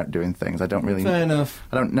hanging out doing things. I don't really... Fair enough.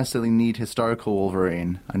 I don't necessarily need historical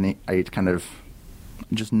Wolverine. I need kind of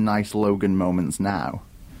just nice Logan moments now.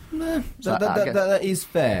 Nah, that is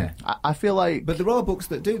fair. I feel like... But there are books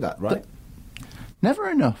that do that, right? Never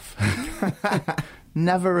enough.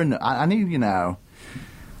 Never enough. I need,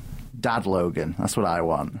 Dad Logan. That's what I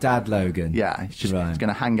want. Dad Logan. Yeah, he's going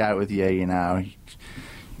to hang out with you, You're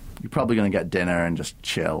probably going to get dinner and just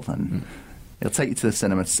chill and... He'll take you to the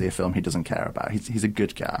cinema to see a film he doesn't care about. He's a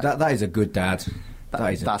good guy. That is a good dad.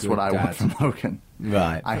 That's what I want from Logan.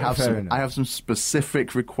 Right. I have some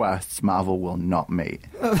specific requests Marvel will not meet.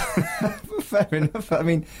 Fair enough. I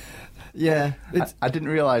mean, yeah. I didn't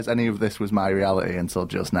realise any of this was my reality until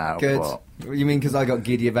just now. Good. But... You mean because I got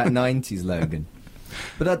giddy about 90s Logan?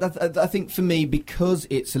 But I think for me, because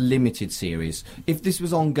it's a limited series, if this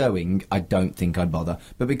was ongoing, I don't think I'd bother.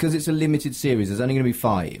 But because it's a limited series, there's only going to be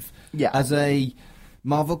 5. Yeah. As a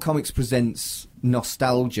Marvel Comics Presents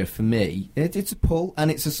nostalgia for me, it's a pull, and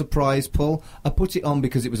it's a surprise pull. I put it on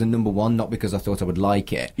because it was a number 1, not because I thought I would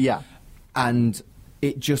like it. Yeah. And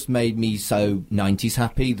it just made me so 90s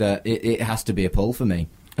happy that it has to be a pull for me.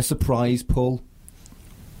 A surprise pull.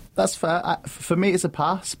 That's fair. For me, it's a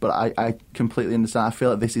pass, but I completely understand. I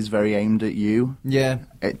feel like this is very aimed at you. Yeah.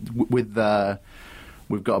 We've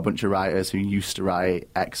got a bunch of writers who used to write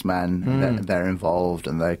X-Men. They're involved,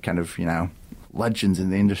 and they're kind of, legends in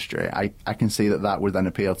the industry. I can see that would then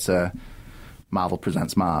appeal to Marvel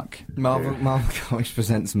Presents Mark. Marvel Comics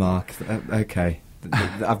Presents Mark. Okay.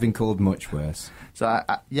 I've been called much worse. So,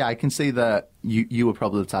 I can see that you were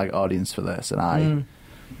probably the target audience for this, and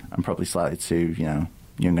I'm probably slightly too,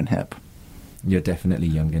 young and hip. You're definitely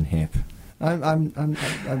young and hip. I'm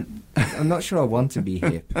not sure I want to be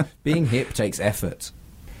hip. Being hip takes effort.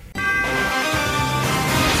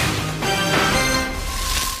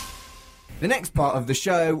 The next part of the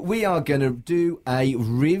show, we are going to do a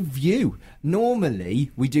review. Normally,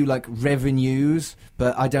 we do like revenues,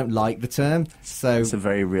 but I don't like the term, so... It's a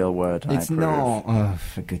very real word. It's not. Oh,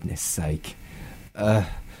 for goodness sake.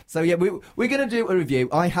 So So yeah, we're going to do a review.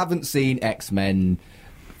 I haven't seen X-Men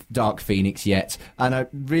Dark Phoenix yet, and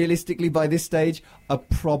realistically by this stage I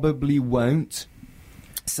probably won't.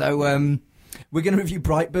 So we're going to review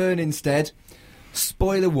Brightburn instead.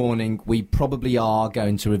 Spoiler warning, we probably are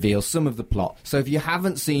going to reveal some of the plot. So if you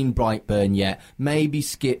haven't seen Brightburn yet, maybe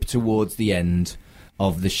skip towards the end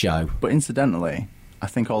of the show. But incidentally, I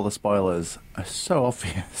think all the spoilers are so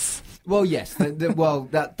obvious. Well, yes.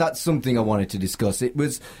 That's something I wanted to discuss. It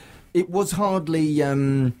was hardly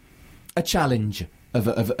a challenge of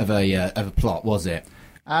a plot, was it?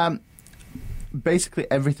 Basically,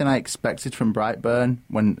 everything I expected from Brightburn,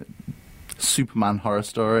 when Superman horror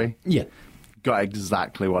story, Yeah. got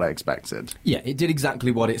exactly what I expected. Yeah, it did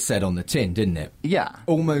exactly what it said on the tin, didn't it? Yeah.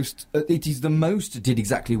 Almost. It is the most it did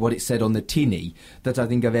exactly what it said on the tinny that I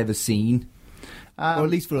think I've ever seen. Or at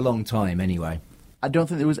least for a long time, anyway. I don't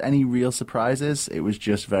think there was any real surprises. It was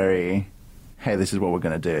just very, hey, this is what we're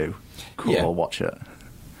going to do. Cool, Yeah. I'll watch it.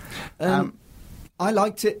 I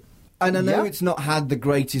liked it. And I know Yeah. it's not had the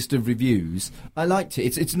greatest of reviews. I liked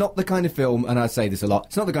it. It's not the kind of film, and I say this a lot,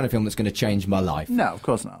 it's not the kind of film that's going to change my life. No, of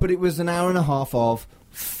course not. But it was an hour and a half of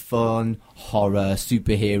fun, horror,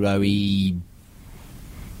 superhero-y,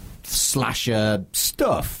 slasher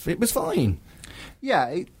stuff. It was fine.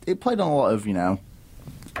 Yeah, it played on a lot of,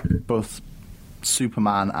 both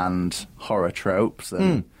Superman and horror tropes,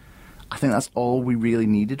 and I think that's all we really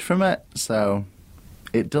needed from it, so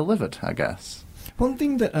it delivered, I guess. One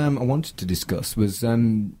thing that I wanted to discuss was I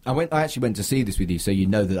actually went to see this with you, so you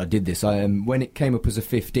know that I did this. When it came up as a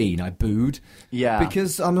 15, I booed. Yeah.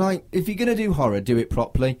 Because I'm like, if you're going to do horror, do it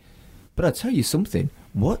properly. But I'll tell you something.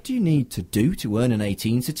 What do you need to do to earn an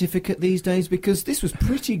 18 certificate these days? Because this was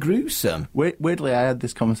pretty gruesome. Weirdly, I had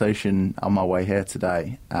this conversation on my way here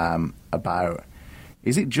today about,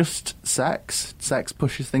 is it just sex? Sex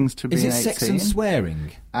pushes things to being 18? Is it sex and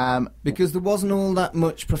swearing? Because there wasn't all that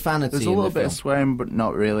much profanity. There's a in little the bit film. of swearing, but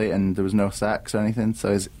not really, and there was no sex or anything.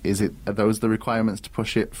 So are those the requirements to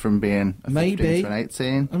push it from being a 15 Maybe. to an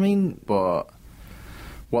 18? I mean, But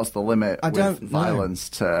what's the limit I with don't know. violence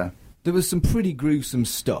to... there was some pretty gruesome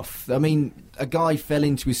stuff. I mean, a guy fell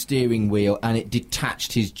into his steering wheel and it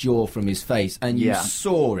detached his jaw from his face, and you Yeah.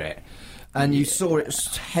 saw it. And you saw it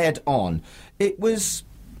head on. It was...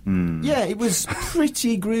 Yeah, it was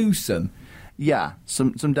pretty gruesome. Yeah,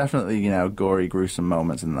 some definitely, gory, gruesome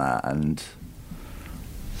moments in that, and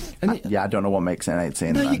I don't know what makes it an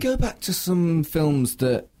 18 Now then. you go back to some films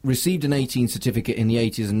that received an 18 certificate in the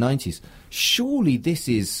 80s and 90s. Surely this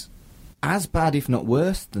is as bad, if not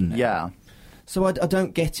worse, than that. Yeah. So I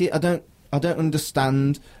don't get it. I don't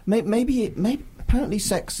understand. Maybe apparently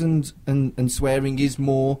sex and swearing is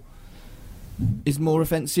more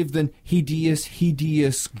offensive than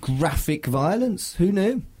hideous graphic violence. Who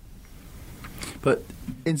knew? But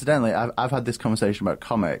incidentally, I've had this conversation about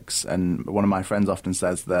comics, and one of my friends often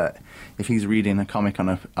says that if he's reading a comic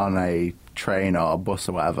on a train or a bus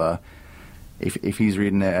or whatever, if he's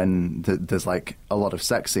reading it and there's like a lot of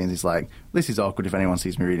sex scenes, he's like, this is awkward if anyone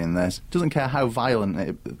sees me reading this. Doesn't care how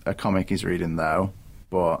violent a comic he's reading though,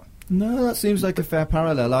 but... No, that seems like a fair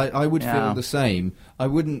parallel. I would feel the same. I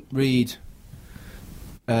wouldn't read...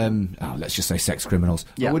 let's just say sex criminals.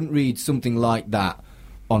 Yeah. I wouldn't read something like that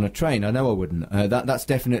on a train. I know I wouldn't. That's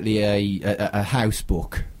definitely a house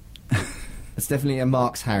book. It's definitely a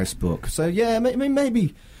Mark's house book. So yeah,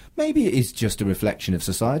 maybe it is just a reflection of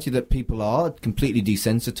society that people are completely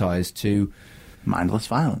desensitized to mindless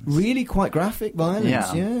violence. really quite graphic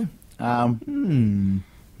violence. Yeah.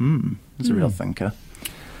 It's a real thinker.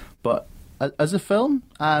 But as a film,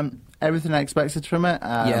 everything I expected from it.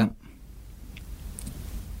 Yeah.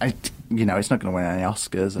 It's not going to win any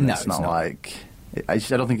Oscars, and No, it's it's not not. like... I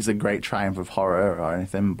don't think it's a great triumph of horror or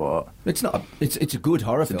anything, but... It's not. It's a good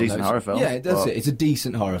horror film. a decent though. horror film, Yeah, that's but- it. It's a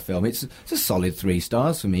decent horror film. It's a solid 3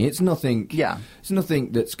 stars for me. It's nothing. Yeah. It's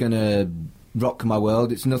nothing that's gonna rock my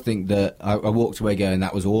world. It's nothing that I walked away going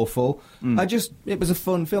that was awful. It was a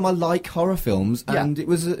fun film. I like horror films, Yeah. and it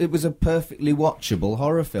was a perfectly watchable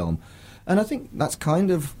horror film, and I think that's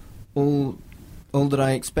kind of all that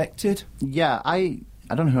I expected. Yeah, I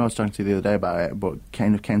don't know who I was talking to the other day about it, but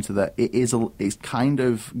kind of came to that it's kind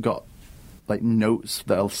of got like notes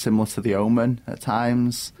that are similar to The Omen at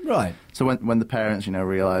times. Right. So when the parents,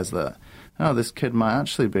 realise that, oh, this kid might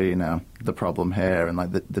actually be, the problem here, and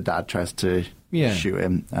like the dad tries to shoot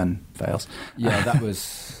him and fails. Yeah, that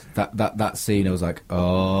was that scene. I was like,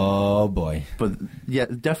 oh boy. But yeah,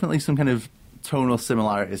 definitely some kind of tonal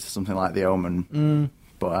similarities to something like The Omen.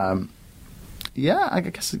 But yeah, I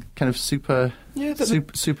guess kind of Superman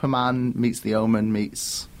meets The Omen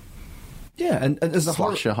meets Yeah, and as a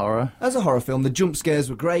Slasher horror. As a horror film, the jump scares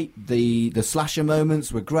were great. The slasher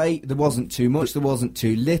moments were great. There wasn't too much. There wasn't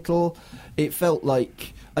too little. It felt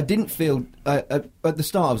like I didn't feel at the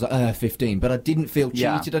start. I was like 15, but I didn't feel cheated.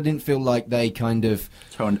 Yeah. I didn't feel like they kind of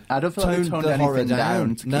I don't feel like they toned the horror anything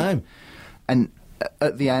down. No. And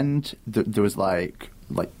at the end, there was like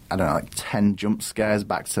I don't know, like 10 jump scares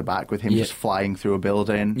back to back with him Yeah. just flying through a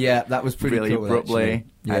building. Yeah, that was pretty really cool, abruptly. actually.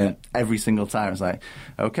 Yeah. And every single time it's like,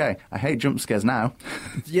 okay, I hate jump scares now.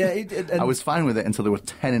 Yeah, I was fine with it until there were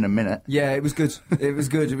 10 in a minute. Yeah, it was good. It was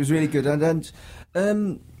good. It was really good.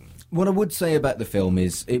 And what I would say about the film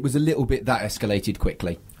is it was a little bit that escalated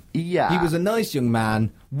quickly. Yeah. He was a nice young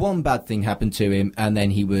man. One bad thing happened to him, and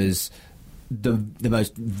then he was the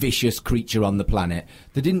most vicious creature on the planet.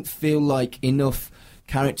 There didn't feel like enough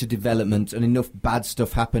character development and enough bad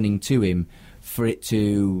stuff happening to him for it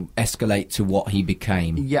to escalate to what he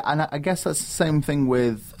became. Yeah, and I guess that's the same thing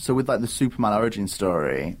with like the Superman origin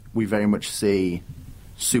story. We very much see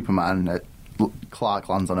Superman, Clark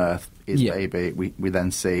lands on Earth, his Yeah. baby. We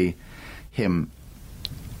then see him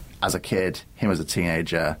as a kid, him as a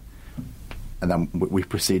teenager, and then we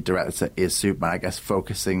proceed directly to is Superman, I guess,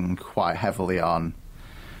 focusing quite heavily on,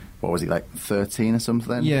 what was he, like 13 or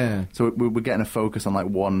something? Yeah. So we're getting a focus on like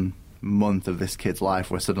 1 month of this kid's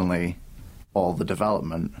life where suddenly all the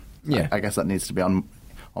development, Yeah. I guess that needs to be on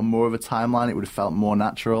more of a timeline. It would have felt more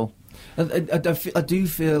natural. I do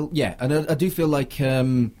feel, yeah, and I do feel like a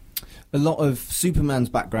lot of Superman's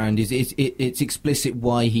background is it's explicit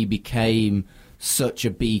why he became such a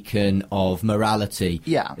beacon of morality.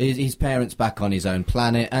 Yeah. His parents back on his own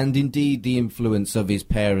planet, and indeed the influence of his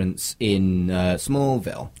parents in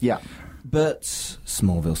Smallville. Yeah. But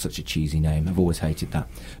Smallville's such a cheesy name. I've always hated that.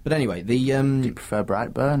 But anyway, the Do you prefer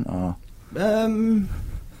Brightburn or?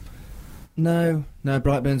 No,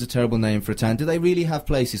 Brightburn's a terrible name for a town. Do they really have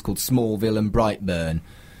places called Smallville and Brightburn?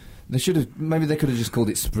 They should have. Maybe they could have just called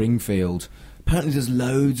it Springfield. Apparently, there's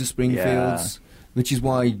loads of Springfields, which is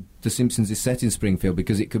why The Simpsons is set in Springfield,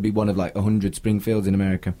 because it could be one of like 100 Springfields in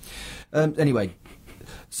America. Anyway,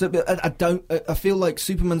 so but I feel like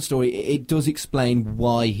Superman's story. It does explain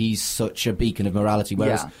why he's such a beacon of morality,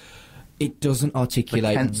 whereas it doesn't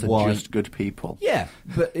articulate Kents why. are just good people. Yeah,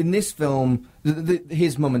 but in this film,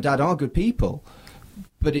 his mum and dad are good people,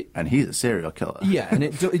 but And he's a serial killer. yeah, and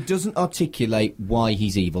it doesn't articulate why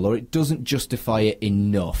he's evil, or it doesn't justify it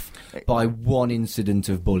enough by one incident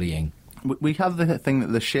of bullying. We have the thing that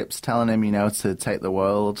the ship's telling him, to take the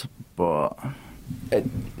world, but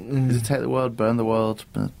is it take the world, burn the world?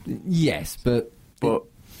 Yes, but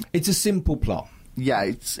it's a simple plot. Yeah,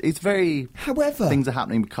 it's very. However, things are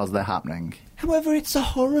happening because they're happening. However, it's a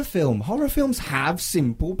horror film. Horror films have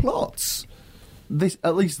simple plots.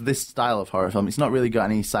 At least this style of horror film, it's not really got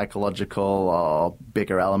any psychological or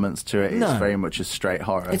bigger elements to it. It's No. very much a straight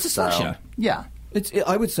horror. It's a slasher. Yeah.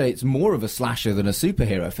 I would say it's more of a slasher than a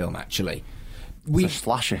superhero film, actually. It's a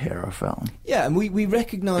slasher hero film. Yeah, and we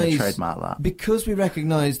recognise... Trademark that. Because we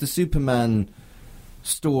recognise the Superman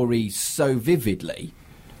story so vividly,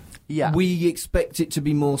 Yeah. we expect it to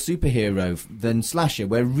be more superhero than slasher,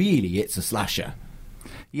 where really it's a slasher.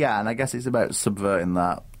 Yeah, and I guess it's about subverting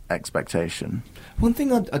that expectation. One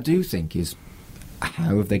thing I do think is,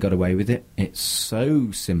 how have they got away with it? It's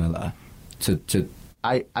so similar to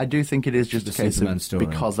I do think it is just The a case Superman of story.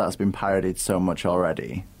 because that's been parodied so much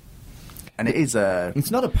already. And it is a... It's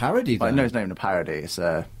not a parody, though. Well, no, it's not even a parody. It's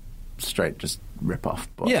a straight just rip-off.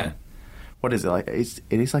 But Yeah. What is it like? It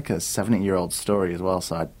is like a 70-year-old story as well,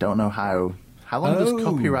 so I don't know how long does Oh.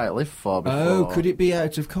 copyright live for before... Oh, could it be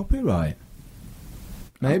out of copyright?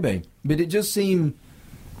 Maybe. But it does seem...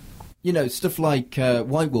 stuff like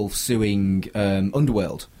White Wolf suing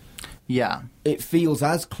Underworld. Yeah. It feels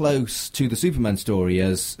as close to the Superman story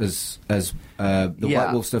as the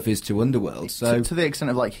White Wolf stuff is to Underworld. So to the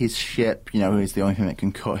extent of like his ship, is the only thing that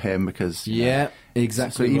can cut him because yeah,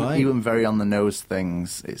 exactly so right. even very on the nose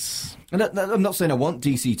things, it's And I'm not saying I want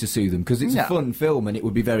DC to sue them, because it's No. a fun film and it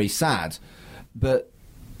would be very sad, but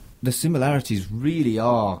the similarities really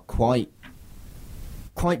are quite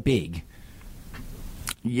big.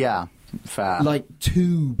 yeah, fair. Like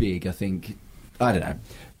too big, I think. I don't know,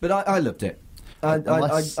 but I loved it. I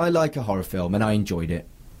like a horror film and I enjoyed it.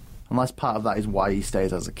 Unless part of that is why he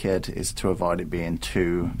stays as a kid, is to avoid it being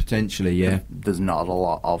too... Potentially, yeah. There's not a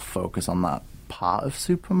lot of focus on that part of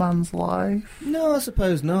Superman's life. No, I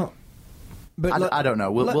suppose not. But I don't know.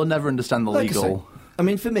 We'll never understand the like I legal... say, I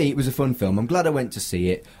mean, for me, it was a fun film. I'm glad I went to see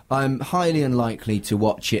it. I'm highly unlikely to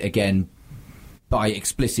watch it again by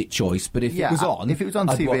explicit choice, but if it was on... If it was on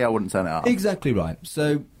I'd TV, I wouldn't turn it off. Exactly right.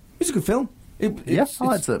 So, it's a good film. I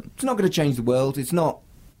liked it. It's not going to change the world. It's not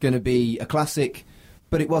going to be a classic,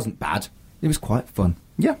 but it wasn't bad. It was quite fun.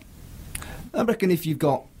 Yeah. I reckon if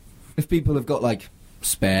people have got like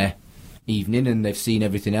spare evening and they've seen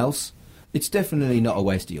everything else, it's definitely not a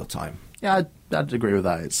waste of your time. Yeah, I'd agree with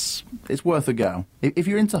that. It's worth a go. If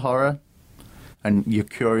you're into horror and you're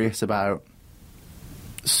curious about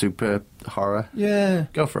super horror, Yeah.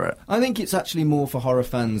 go for it. I think it's actually more for horror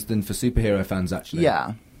fans than for superhero fans, actually.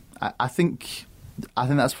 Yeah, I think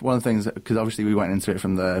that's one of the things, because obviously we went into it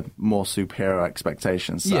from the more superhero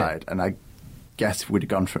expectations side, and I guess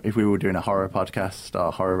if we were doing a horror podcast or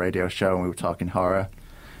a horror radio show and we were talking horror,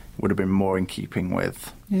 it would have been more in keeping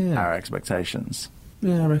with our expectations.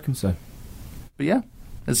 Yeah, I reckon so. But yeah,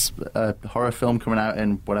 there's a horror film coming out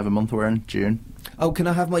in whatever month we're in, June. Oh, can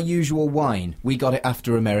I have my usual whine? We got it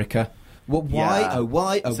after America. Well, why, Yeah.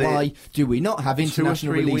 why do we not have 2 or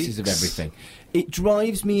international 3 releases of weeks. everything? It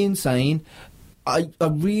drives me insane. I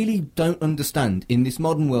really don't understand, in this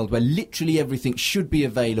modern world where literally everything should be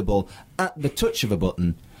available at the touch of a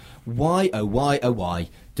button, why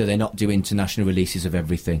do they not do international releases of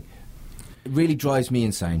everything? It really drives me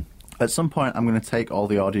insane. At some point, I'm going to take all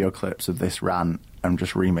the audio clips of this rant and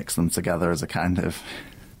just remix them together as a kind of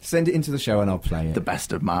Send it into the show and I'll play it. the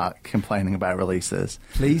best of Mark complaining about releases.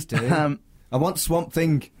 Please do. I want Swamp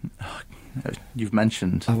Thing. You've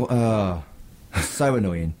mentioned. So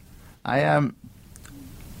annoying.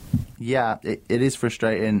 Yeah, it is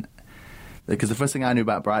frustrating because the first thing I knew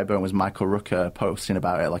about Brightburn was Michael Rooker posting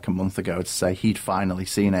about it like a month ago to say he'd finally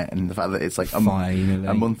seen it, and the fact that it's like a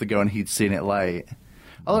month ago and he'd seen it late.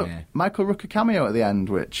 Although, Yeah. Michael Rooker cameo at the end,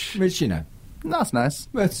 which Which, you know, that's nice.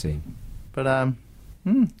 worth seeing. But,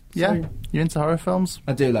 yeah, you're into horror films?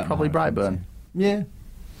 I do like Probably horror films, Brightburn. Yeah.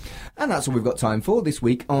 And that's all we've got time for this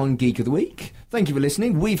week on Geek of the Week. Thank you for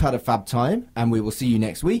listening. We've had a fab time, and we will see you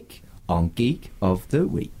next week on Geek of the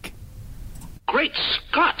Week. Great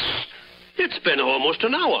Scots! It's been almost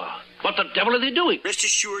an hour. What the devil are they doing? Rest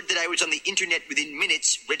assured that I was on the internet within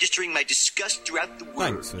minutes, registering my disgust throughout the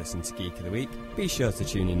world. Thanks for listening to Geek of the Week. Be sure to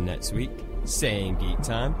tune in next week. Same geek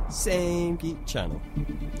time, same geek channel.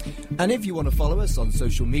 And if you want to follow us on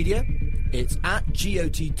social media, it's at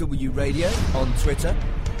GOTW Radio on Twitter.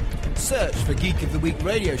 Search for Geek of the Week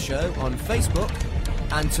Radio Show on Facebook.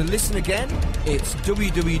 And to listen again, it's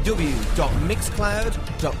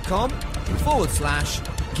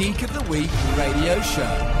www.mixcloud.com/Geek of the Week Radio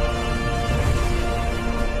Show.